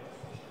like to,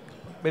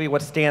 maybe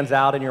what stands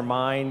out in your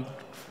mind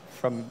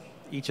from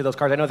each of those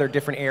cars? I know they're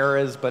different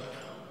eras, but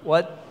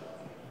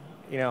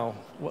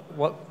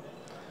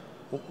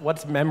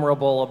what's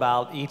memorable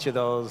about each of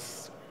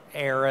those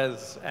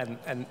eras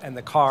and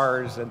the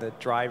cars and the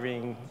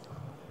driving?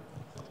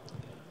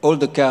 All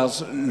the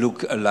cars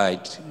look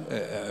alike,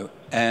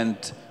 and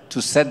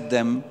to set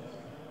them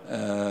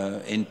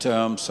in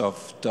terms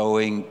of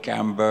towing,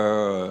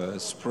 camber,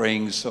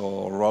 springs,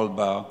 or roll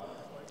bar,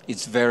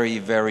 it's very,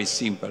 very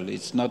simple.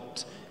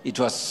 It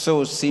was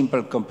so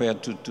simple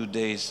compared to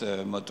today's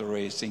motor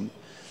racing,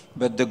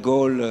 but the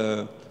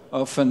goal.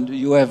 Often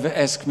you have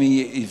asked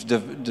me if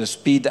the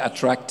speed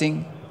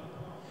attracting.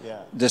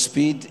 Yeah. The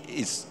speed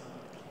is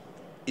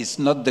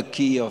not the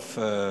key of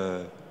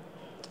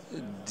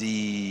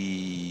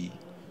the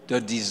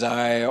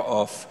desire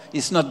of.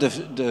 It's not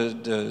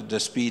the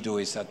speed who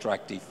is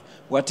attractive.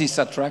 What is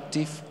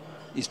attractive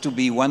is to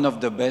be one of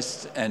the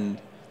best,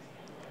 and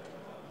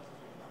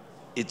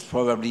it's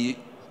probably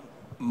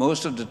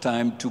most of the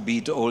time to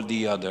beat all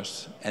the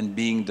others and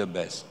being the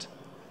best.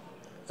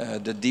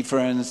 The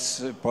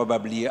difference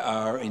probably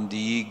are in the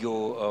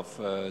ego of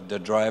the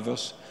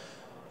drivers.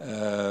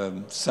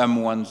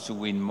 Some want to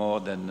win more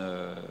than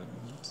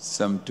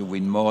some to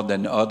win more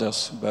than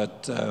others,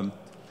 but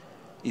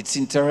it's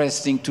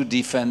interesting to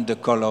defend the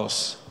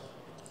colors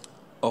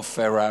of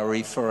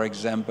Ferrari, for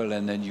example,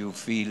 and then you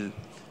feel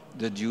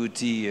the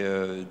duty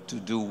to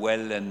do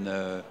well and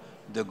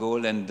the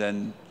goal, and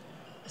then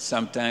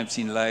sometimes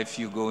in life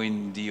you go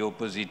in the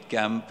opposite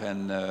camp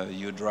and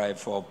you drive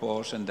for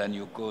Porsche, and then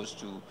you cause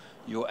to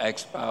your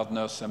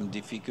ex-partner some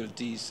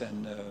difficulties.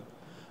 And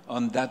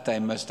on that, I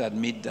must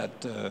admit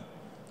that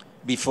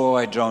before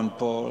I joined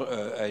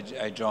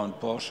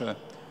Porsche,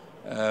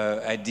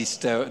 I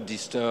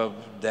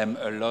disturbed them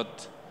a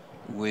lot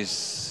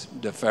with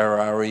the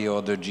Ferrari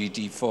or the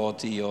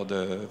GT40 or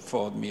the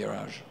Ford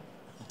Mirage.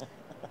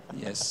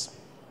 Yes.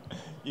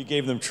 You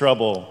gave them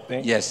trouble.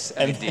 Yes,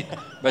 I did.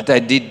 But I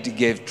did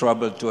give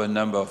trouble to a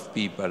number of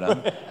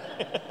people.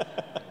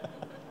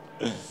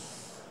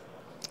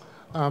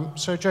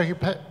 So, Jacky,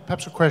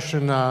 perhaps a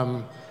question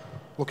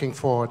looking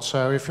forward.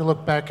 So if you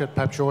look back at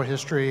perhaps your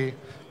history,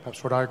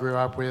 perhaps what I grew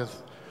up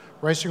with,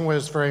 racing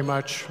was very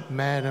much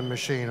man and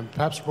machine, and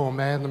perhaps more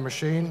man than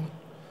machine.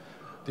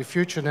 The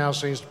future now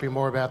seems to be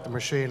more about the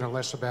machine and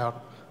less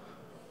about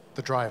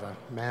the driver,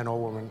 man or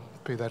woman,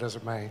 be that as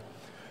it may.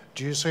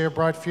 Do you see a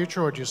bright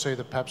future, or do you see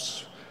that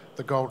perhaps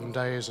the golden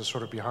days are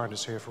sort of behind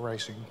us here for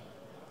racing?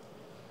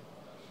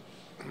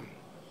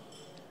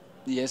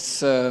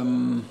 Yes,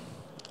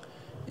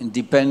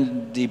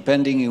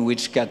 depending in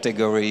which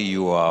category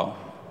you are.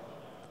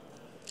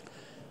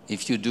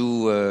 If you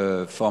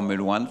do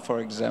Formula 1, for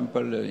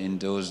example, in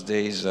those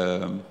days,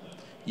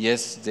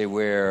 Yes, they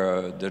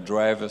were the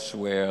drivers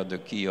were the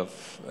key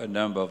of a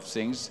number of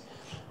things,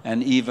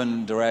 and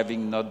even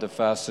driving not the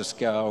fastest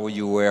car,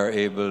 you were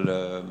able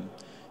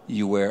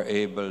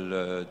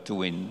to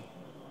win.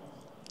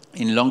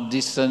 In long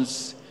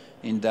distance,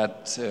 in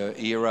that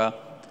era,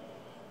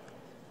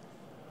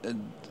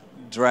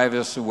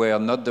 drivers were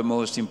not the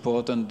most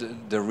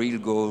important. The real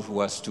goal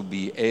was to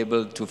be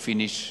able to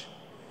finish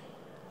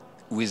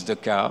with the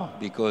car,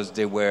 because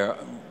they were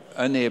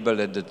unable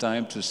at the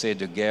time to say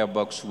the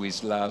gearbox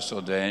which last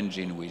or the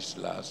engine which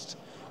last,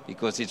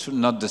 because it's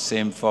not the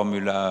same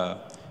formula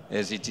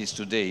as it is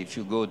today. If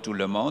you go to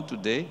Le Mans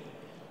today,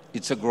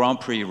 it's a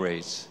Grand Prix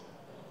race.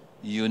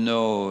 You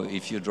know,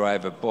 if you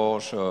drive a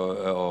Porsche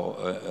or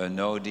an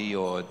Audi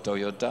or a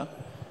Toyota,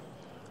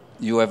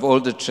 you have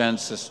all the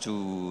chances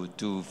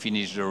to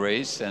finish the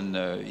race, and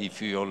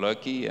if you're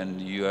lucky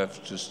and you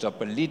have to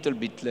stop a little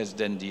bit less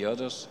than the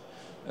others,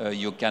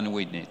 you can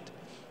win it.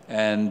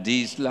 And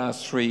these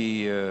last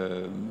three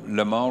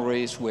Le Mans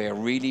races were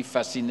really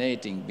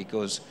fascinating,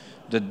 because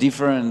the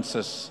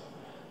differences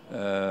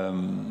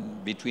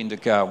between the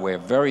cars were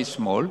very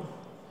small,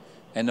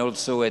 and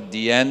also at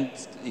the end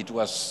it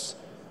was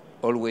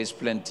always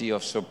plenty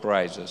of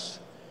surprises.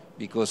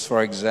 Because,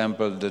 for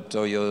example, the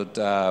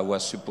Toyota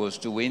was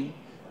supposed to win,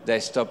 they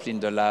stopped in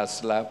the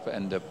last lap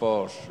and the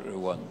Porsche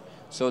won.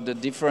 So the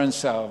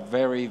differences are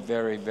very,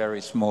 very,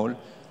 very small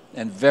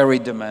and very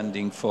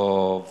demanding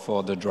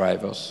for the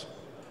drivers.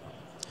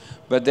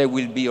 But there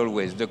will be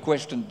always. The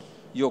question,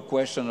 your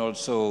question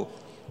also,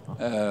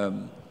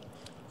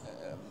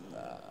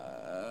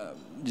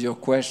 your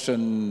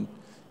question,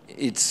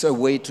 it's a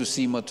way to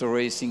see motor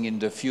racing in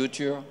the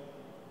future.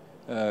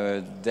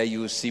 They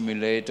use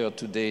simulator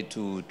today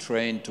to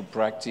train, to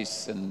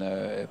practice,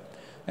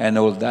 and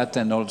all that.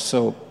 And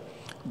also,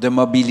 the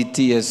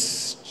mobility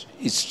is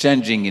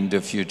changing in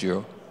the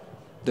future.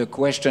 The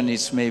question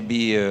is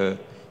maybe,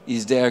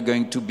 is there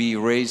going to be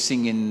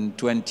racing in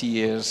 20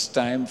 years'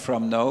 time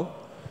from now?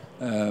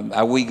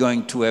 Are we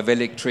going to have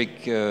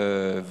electric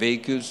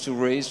vehicles to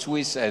race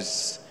with,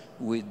 as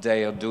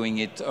they are doing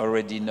it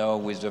already now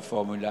with the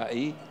Formula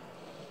E?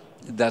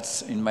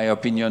 That's, in my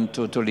opinion,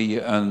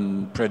 totally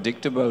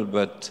unpredictable,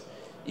 but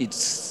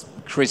it's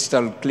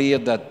crystal clear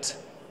that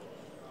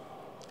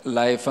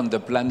life on the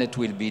planet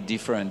will be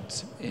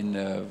different in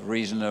a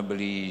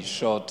reasonably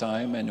short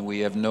time, and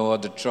we have no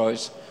other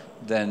choice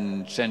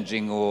than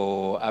changing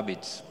our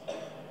habits.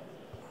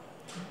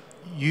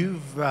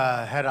 You've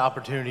had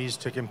opportunities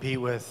to compete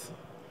with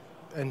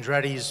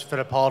Andretti's,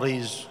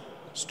 Fittipaldi's,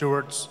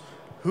 Stewart's.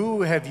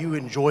 Who have you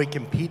enjoyed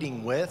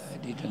competing with? I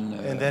didn't.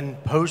 And then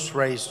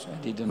post-race,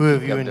 who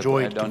have you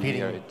enjoyed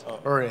competing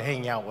or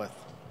hanging out with?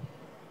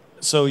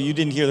 So you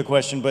didn't hear the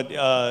question, but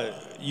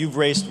you've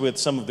raced with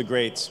some of the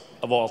greats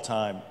of all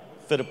time: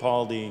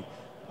 Fittipaldi,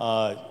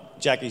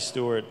 Jackie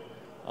Stewart.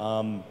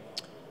 I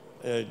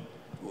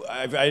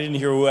didn't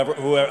hear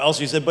whoever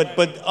else you said, but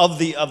of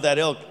that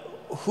ilk,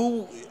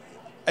 who,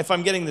 if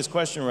I'm getting this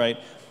question right,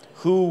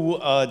 who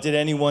did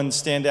anyone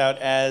stand out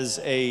as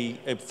the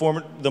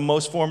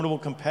most formidable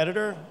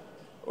competitor,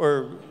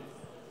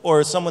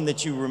 or someone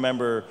that you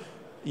remember,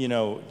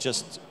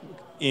 just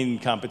in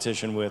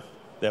competition with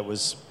that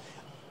was?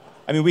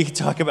 I mean, we could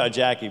talk about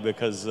Jackie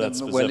because that's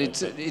specific.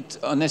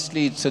 Well,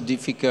 honestly, it's a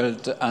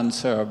difficult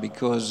answer,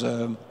 because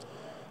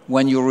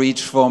when you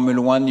reach Formula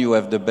One, you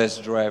have the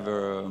best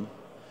driver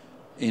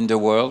in the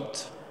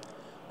world.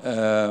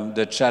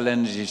 The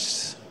challenge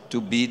is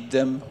to beat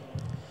them.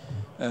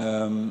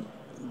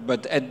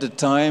 But at the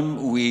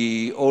time,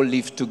 we all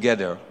lived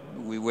together.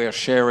 We were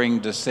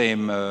sharing the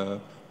same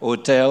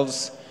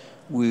hotels.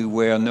 We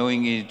were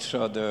knowing each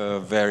other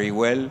very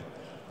well.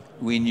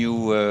 We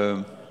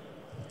knew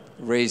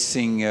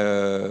racing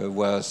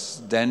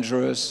was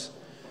dangerous.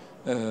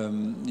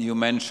 You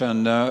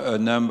mentioned a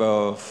number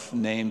of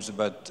names,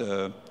 but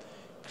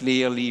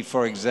clearly,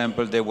 for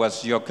example, there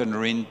was Jochen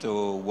Rindt,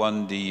 who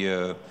won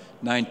the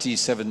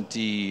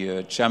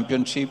 1970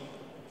 championship.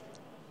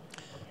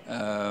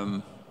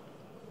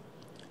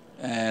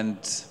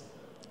 And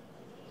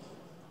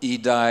he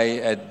died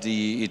at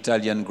the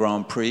Italian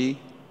Grand Prix.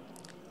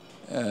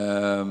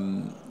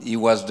 He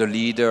was the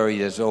leader. He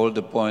has all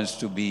the points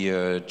to be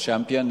a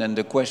champion. And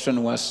the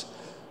question was,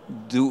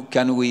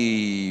 can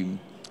we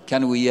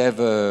have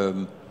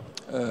a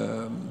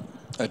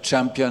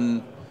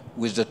champion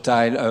with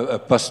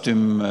a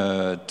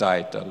posthumous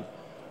title?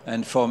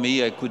 And for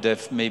me, I could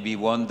have maybe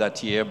won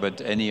that year, but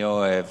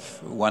anyhow, I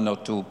have 1 or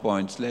 2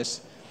 points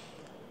less.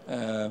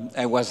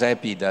 I was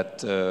happy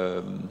that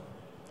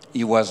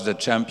he was the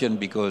champion,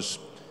 because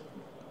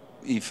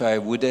if I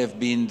would have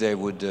been, they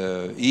would,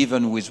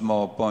 even with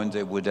more points,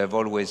 they would have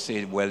always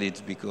said, well,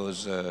 it's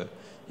because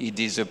he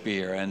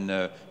disappeared.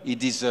 And he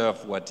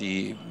deserved what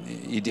he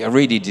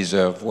really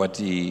deserved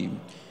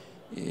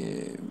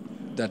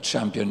that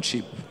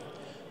championship.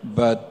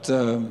 But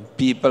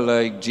people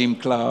like Jim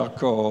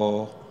Clark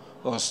or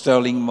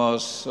Sterling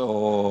Moss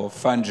or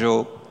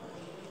Fangio,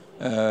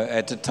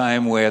 at a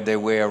time where there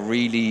were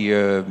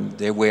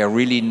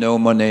really no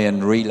money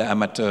and real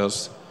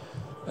amateurs,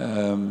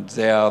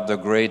 They are the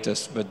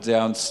greatest, but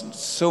there are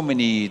so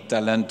many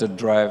talented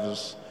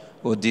drivers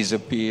who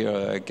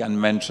disappear. I can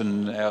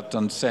mention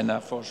Ayrton Senna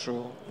for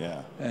sure.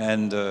 Yeah.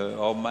 And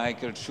or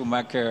Michael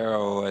Schumacher,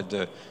 who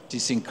had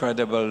this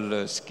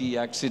incredible ski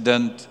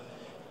accident.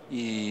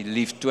 He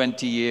lived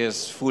 20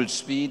 years full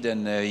speed,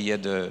 and he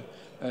had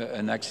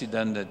an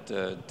accident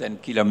at 10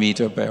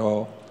 kilometers per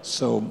hour.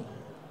 So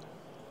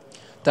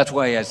that's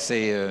why I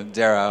say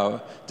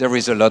there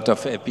is a lot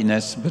of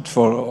happiness, but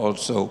for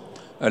also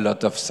a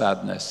lot of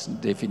sadness,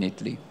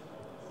 definitely.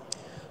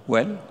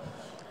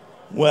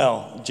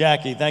 Well,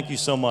 Jacky, thank you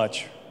so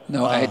much.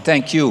 No, I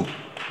thank you.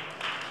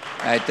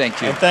 I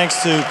thank you. And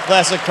thanks to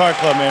Classic Car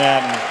Club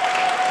Manhattan.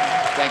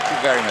 Thank you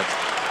very much.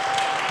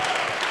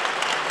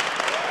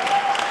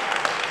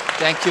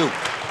 Thank you.